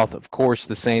South, of course,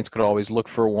 the Saints could always look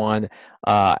for one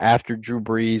after Drew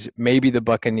Brees. Maybe the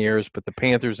Buccaneers, but the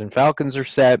Panthers and Falcons are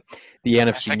set. The Gosh,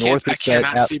 NFC I can't. North I is set.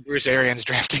 cannot see Bruce Arians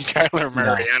drafting Kyler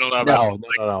Murray. No, I don't know about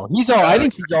no. He's all. I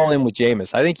think he's all in with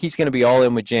Jameis. I think he's going to be all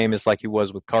in with Jameis like he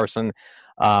was with Carson.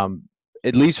 um,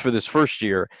 at least for this first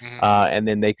year, Hmm. and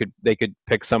then they could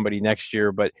pick somebody next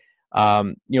year. But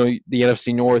the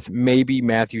NFC North, maybe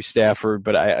Matthew Stafford,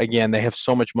 but again, they have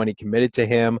so much money committed to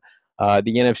him. The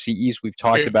NFC East, we've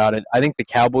talked about it. I think the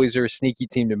Cowboys are a sneaky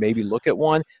team to maybe look at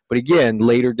one, but again,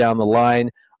 later down the line,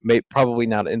 probably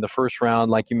not in the first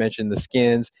round, like you mentioned, the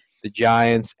Skins, the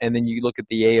Giants, and then you look at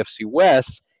the AFC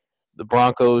West. The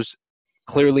Broncos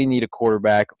clearly need a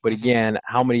quarterback, but Hmm. again,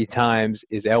 how many times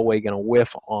is Elway going to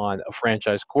whiff on a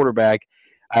franchise quarterback?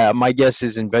 My guess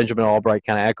is, and Benjamin Albright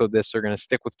kind of echoed this, they're going to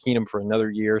stick with Keenum for another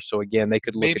year. So again, they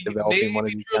could look at developing one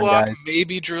of these young guys.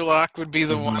 Maybe Drew Lock would be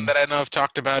the one Hmm. that I know I've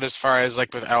talked about as far as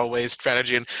like with Elway's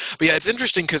strategy. But yeah, it's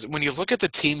interesting because when you look at the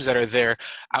teams that are there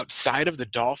outside of the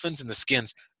Dolphins and the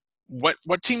Skins, what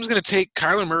team's going to take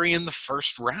Kyler Murray in the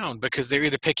first round? Because they're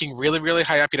either picking really, really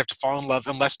high up, you'd have to fall in love,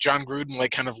 unless John Gruden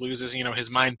like kind of loses, his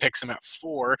mind picks him at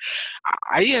 4.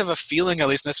 I have a feeling, at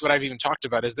least, and this is what I've even talked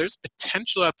about, is there's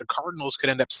potential that the Cardinals could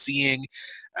end up seeing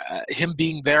him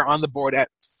being there on the board at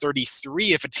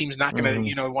 33 if a team's not going to,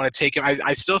 Hmm. want to take him.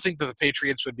 I still think that the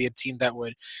Patriots would be a team that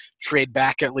would trade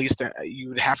back at least. You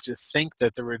would have to think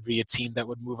that there would be a team that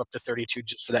would move up to 32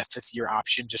 just for that 5th-year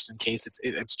option, just in case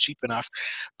it's cheap enough.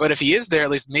 But if he is there, at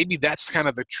least maybe that's kind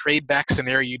of the trade back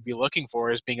scenario you'd be looking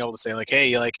for, is being able to say like,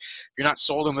 hey, like you're not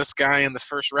sold on this guy in the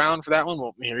first round for that one.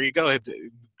 Well, here you go.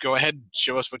 Go ahead,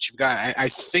 show us what you've got. I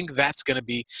think that's going to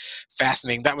be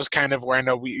fascinating. That was kind of where I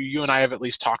know you and I have at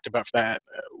least talked about for that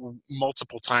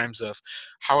multiple times of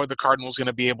how are the Cardinals going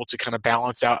to be able to kind of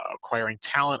balance out acquiring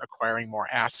talent, acquiring more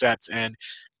assets, and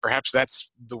perhaps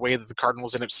that's the way that the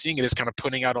Cardinals end up seeing it, is kind of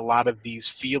putting out a lot of these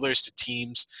feelers to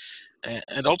teams.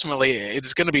 And ultimately,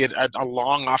 it's going to be a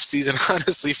long off season,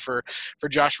 honestly, for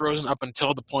Josh Rosen, up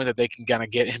until the point that they can kind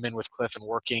of get him in with Cliff and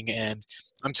working, and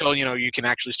until you can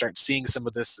actually start seeing some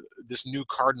of this new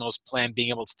Cardinals plan being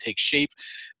able to take shape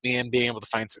and being able to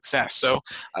find success. So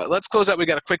let's close out. We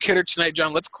got a quick hitter tonight,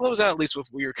 John. Let's close out at least with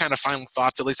your kind of final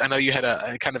thoughts. At least I know you had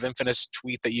a kind of infamous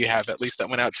tweet that you have at least that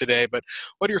went out today. But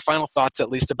what are your final thoughts at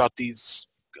least about these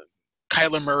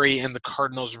Kyler Murray and the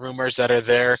Cardinals rumors that are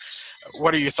there?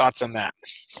 What are your thoughts on that?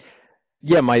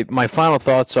 Yeah, my final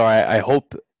thoughts are I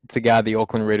hope to God the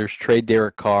Oakland Raiders trade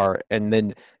Derek Carr and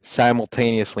then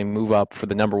simultaneously move up for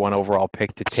the number one overall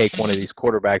pick to take one of these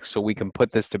quarterbacks so we can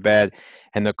put this to bed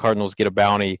and the Cardinals get a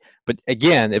bounty. But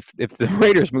again, if the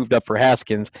Raiders moved up for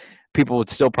Haskins, people would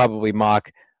still probably mock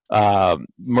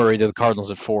Murray to the Cardinals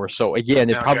at 4. So again,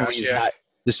 it Oh probably gosh, is yeah. not.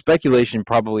 The speculation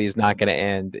probably is not going to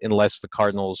end unless the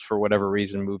Cardinals, for whatever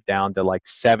reason, move down to like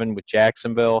 7 with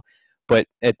Jacksonville. But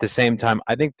at the same time,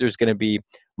 I think there's going to be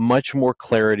much more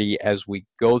clarity as we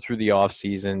go through the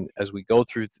offseason, as we go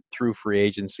through free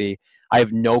agency. I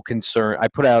have no concern. I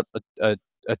put out a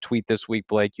tweet this week,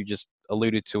 Blake. You just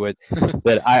alluded to it,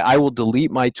 that I will delete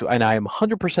and I am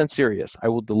 100% serious. I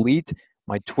will delete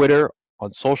my Twitter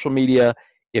on social media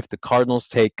if the Cardinals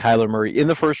take Kyler Murray in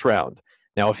the first round.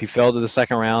 Now, if he fell to the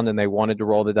second round and they wanted to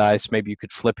roll the dice, maybe you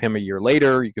could flip him a year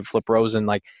later. You could flip Rosen.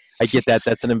 Like, I get that.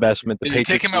 That's an investment. The You take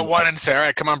Patriots him need at 1 and say, all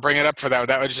right, come on, bring it up for that.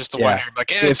 That was just the one yeah. here.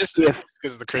 Like, it's If just if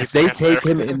because of the if they craziness there. take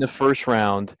him in the first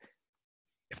round,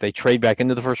 if they trade back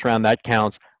into the first round, that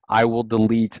counts. I will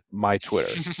delete my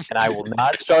Twitter and I will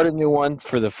not start a new one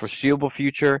for the foreseeable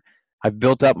future. I've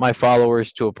built up my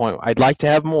followers to a point. I'd like to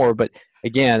have more, but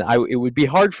again, it would be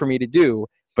hard for me to do.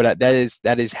 But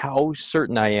that is how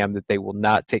certain I am that they will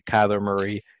not take Kyler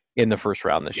Murray in the first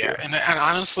round this Yeah, year. and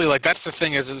honestly, like that's the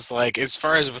thing is like as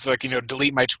far as with like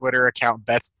delete my Twitter account.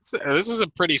 This is a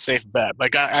pretty safe bet.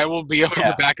 Like I will be able to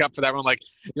Yeah. back up for that one. Like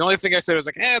the only thing I said was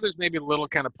like, there's maybe a little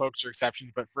kind of pokes or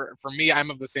exceptions, but for me, I'm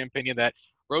of the same opinion that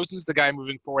Rosen's the guy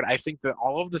moving forward. I think that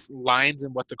all of the lines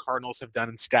and what the Cardinals have done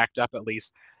and stacked up at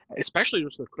least, especially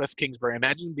with Cliff Kingsbury.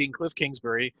 Imagine being Cliff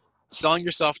Kingsbury, selling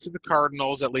yourself to the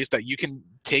Cardinals, at least that you can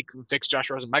take and fix Josh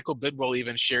Rosen. Michael Bidwell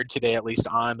even shared today, at least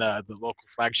on the local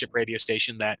flagship radio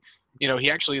station, that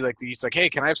he actually he's like, hey,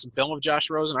 can I have some film of Josh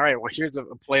Rosen? All right, well here's a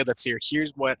play that's here.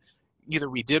 Here's what either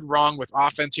we did wrong with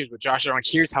offense. Here's what Josh is wrong.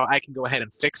 Here's how I can go ahead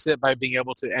and fix it by being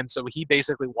able to. And so he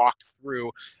basically walked through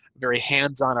a very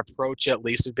hands-on approach, at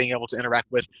least, of being able to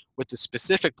interact with the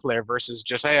specific player versus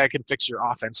just, hey, I can fix your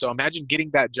offense. So imagine getting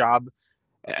that job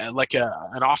like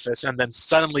an office, and then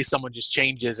suddenly someone just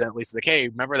changes, and at least like, hey,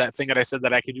 remember that thing that I said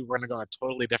that I could do? We're going to go in a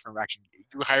totally different direction.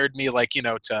 You hired me, like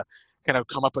to kind of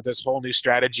come up with this whole new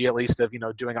strategy, at least of,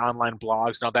 doing online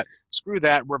blogs and all that. Screw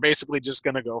that. We're basically just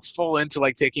going to go full into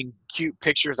like taking cute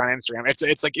pictures on Instagram.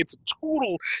 It's a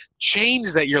total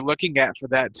change that you're looking at for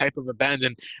that type of event.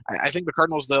 And I think the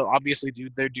Cardinals, they'll obviously do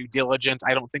their due diligence.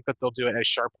 I don't think that they'll do it as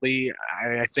sharply.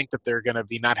 I think that they're going to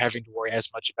be not having to worry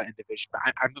as much about individual.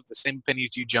 But I'm of the same opinion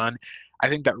as you, John. I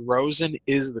think that Rosen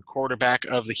is the quarterback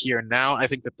of the here and now. I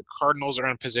think that the Cardinals are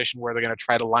in a position where they're going to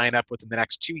try to line up within the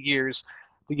next 2 years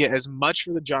to get as much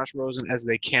for the Josh Rosen as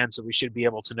they can. So we should be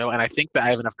able to know. And I think that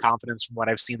I have enough confidence from what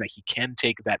I've seen that he can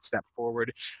take that step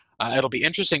forward. It'll be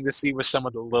interesting to see with some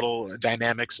of the little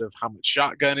dynamics of how much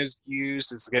shotgun is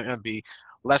used. It's going to be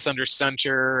less under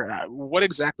center. What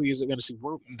exactly is it going to see?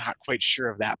 We're not quite sure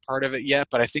of that part of it yet,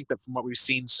 but I think that from what we've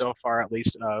seen so far, at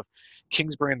least of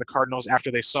Kingsbury and the Cardinals, after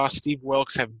they saw Steve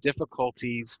Wilks have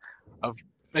difficulties of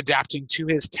adapting to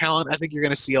his talent, I think you're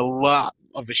going to see a lot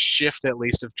of a shift, at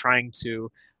least, of trying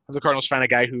to have the Cardinals find a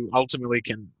guy who ultimately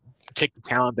can take the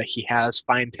talent that he has,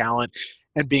 find talent,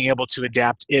 and being able to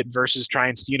adapt it versus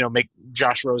trying to, make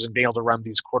Josh Rosen being able to run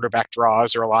these quarterback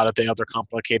draws or a lot of the other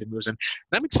complicated moves. And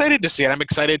I'm excited to see it. I'm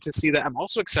excited to see that. I'm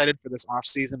also excited for this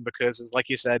offseason because, like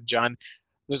you said, John,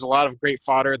 there's a lot of great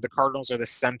fodder. The Cardinals are the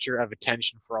center of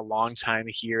attention for a long time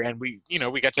here. And we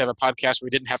got to have a podcast where we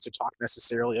didn't have to talk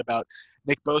necessarily about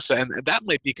Nick Bosa. And that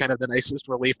might be kind of the nicest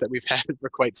relief that we've had for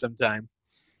quite some time.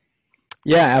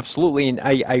 Yeah, absolutely. And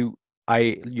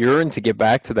I yearn to get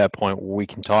back to that point where we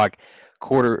can talk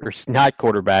not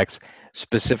quarterbacks,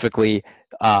 specifically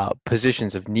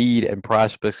positions of need and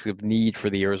prospects of need for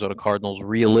the Arizona Cardinals,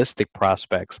 realistic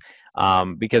prospects.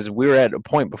 Because we were at a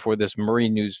point before this Murray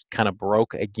news kind of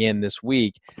broke again this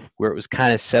week, where it was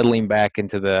kind of settling back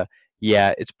into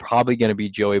it's probably going to be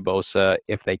Joey Bosa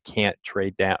if they can't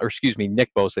trade down, or excuse me, Nick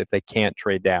Bosa if they can't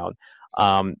trade down.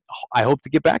 I hope to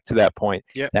get back to that point.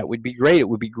 Yep. That would be great. It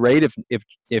would be great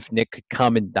if Nick could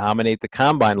come and dominate the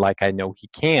combine like I know he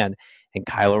can, and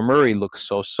Kyler Murray looks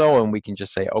so, and we can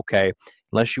just say, okay,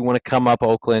 unless you want to come up,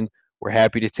 Oakland, we're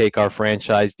happy to take our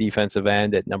franchise defensive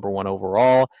end at number 1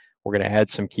 overall. We're going to add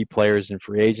some key players in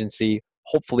free agency.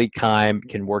 Hopefully, Keim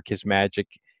can work his magic,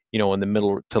 in the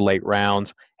middle to late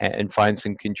rounds and find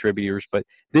some contributors. But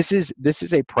this is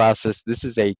a process. This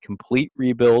is a complete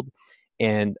rebuild.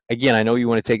 And again, I know you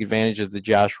want to take advantage of the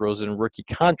Josh Rosen rookie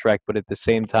contract, but at the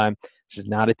same time, this is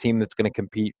not a team that's going to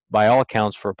compete by all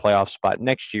accounts for a playoff spot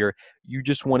next year. You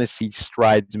just want to see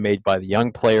strides made by the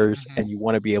young players, and you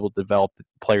want to be able to develop the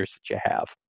players that you have.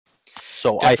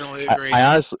 So Definitely agree.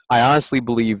 I honestly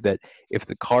believe that if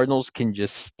the Cardinals can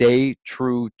just stay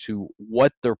true to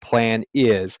what their plan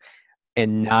is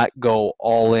and not go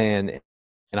all in,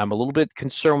 and I'm a little bit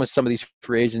concerned with some of these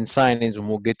free agent signings, and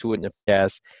we'll get to it in the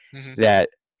past, that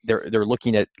they're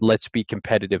looking at let's be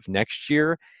competitive next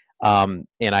year. And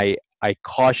I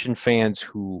caution fans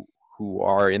who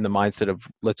are in the mindset of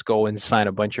let's go and sign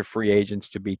a bunch of free agents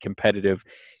to be competitive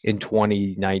in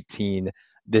 2019.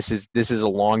 This is a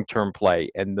long-term play,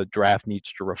 and the draft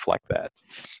needs to reflect that.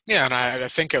 Yeah, and I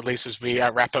think at least as we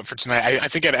wrap up for tonight, I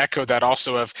think I'd echo that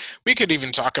also of we could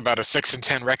even talk about a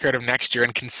 6-10 record of next year,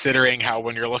 and considering how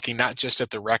when you're looking not just at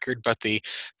the record, but the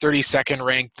 32nd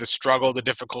rank, the struggle, the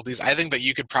difficulties, I think that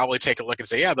you could probably take a look and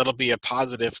say, yeah, that'll be a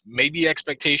positive. Maybe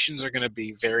expectations are going to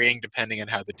be varying depending on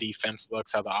how the defense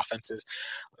looks, how the offense is.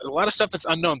 A lot of stuff that's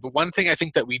unknown. But one thing I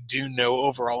think that we do know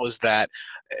overall is that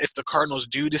if the Cardinals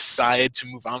do decide to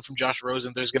move on from Josh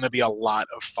Rosen, there's going to be a lot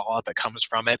of fallout that comes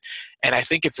from it. And I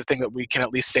think it's the thing that we can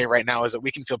at least say right now is that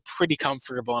we can feel pretty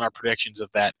comfortable in our predictions of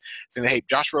that. Saying, hey,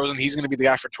 Josh Rosen, he's going to be the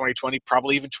guy for 2020,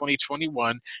 probably even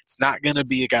 2021. It's not going to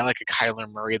be a guy like a Kyler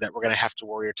Murray that we're going to have to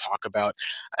worry or talk about.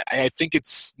 I think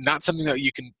it's not something that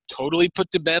you can totally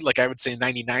put to bed. Like I would say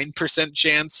 99%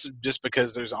 chance, just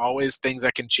because there's always things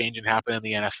that can change and happen in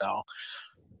the NFL.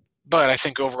 But I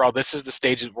think overall, this is the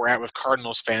stage that we're at with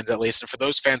Cardinals fans, at least. And for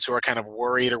those fans who are kind of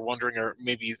worried or wondering or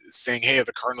maybe saying, hey, are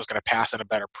the Cardinals going to pass on a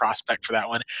better prospect for that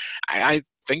one? I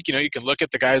think, you can look at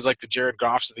the guys like the Jared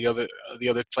Goffs of the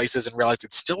other places and realize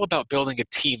it's still about building a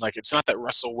team. Like, it's not that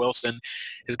Russell Wilson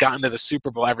has gotten to the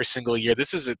Super Bowl every single year.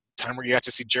 This is a time where you have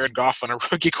to see Jared Goff on a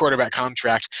rookie quarterback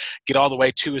contract get all the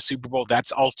way to a Super Bowl.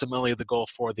 That's ultimately the goal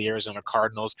for the Arizona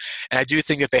Cardinals. And I do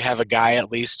think that they have a guy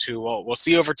at least who, well, we'll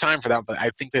see over time for that, but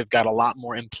I think they've got a lot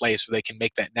more in place where they can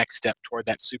make that next step toward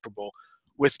that Super Bowl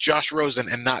with Josh Rosen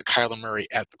and not Kyler Murray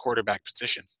at the quarterback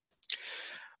position.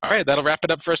 All right, that'll wrap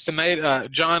it up for us tonight.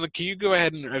 John, can you go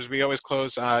ahead and, as we always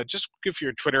close, just give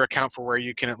your Twitter account for where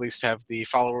you can at least have the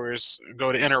followers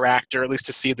go to interact, or at least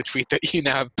to see the tweet that you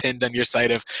now have pinned on your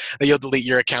site of that you'll delete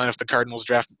your account if the Cardinals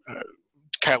draft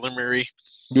Kyler Murray.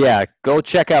 Yeah, go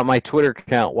check out my Twitter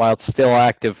account while it's still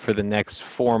active for the next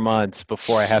 4 months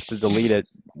before I have to delete it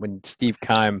when Steve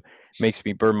Keim makes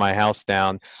me burn my house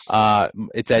down.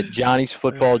 It's at Johnny's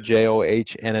Football,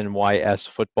 JOHNNYS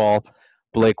Football.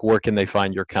 Blake, where can they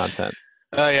find your content?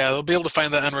 Yeah, they'll be able to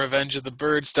find that on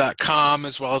revengeofthebirds.com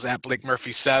as well as at Blake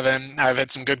Murphy 7. I've had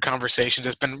some good conversations.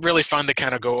 It's been really fun to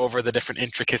kind of go over the different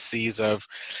intricacies of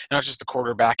not just the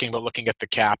quarterbacking, but looking at the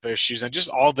cap issues and just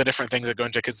all the different things that go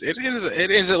into it. Because it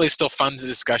is at least still fun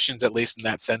discussions, at least in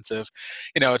that sense of,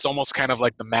 it's almost kind of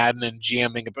like the Madden and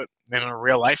GMing, but in a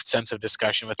real life sense of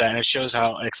discussion with that. And it shows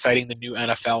how exciting the new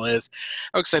NFL is,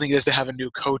 how exciting it is to have a new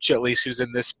coach, at least, who's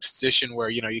in this position where,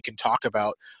 you can talk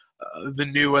about the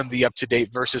new and the up-to-date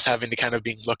versus having to kind of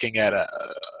be looking at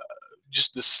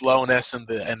just the slowness and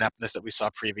the ineptness that we saw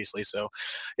previously. So,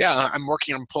 yeah, I'm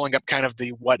working on pulling up kind of the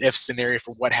what-if scenario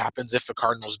for what happens if the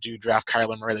Cardinals do draft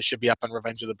Kyler Murray. That should be up on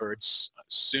Revenge of the Birds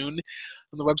soon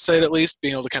on the website, at least,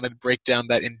 being able to kind of break down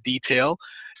that in detail.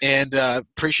 And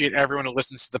appreciate everyone who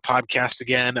listens to the podcast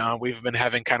again. We've been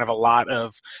having kind of a lot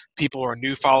of people who are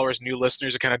new followers, new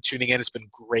listeners are kind of tuning in. It's been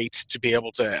great to be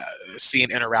able to see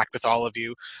and interact with all of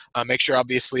you. Make sure,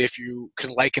 obviously, if you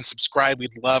can like and subscribe,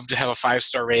 we'd love to have a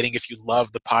 5-star rating if you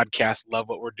love the podcast, love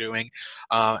what we're doing.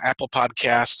 Apple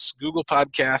Podcasts, Google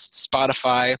Podcasts,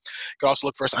 Spotify. You can also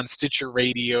look for us on Stitcher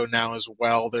Radio now as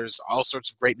well. There's all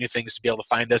sorts of great new things to be able to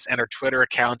find us, and our Twitter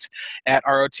account at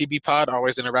ROTBpod.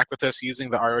 Always interact with us using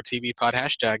the ROTBpod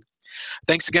hashtag.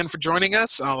 Thanks again for joining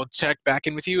us. I'll check back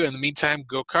in with you. In the meantime,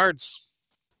 go Cards.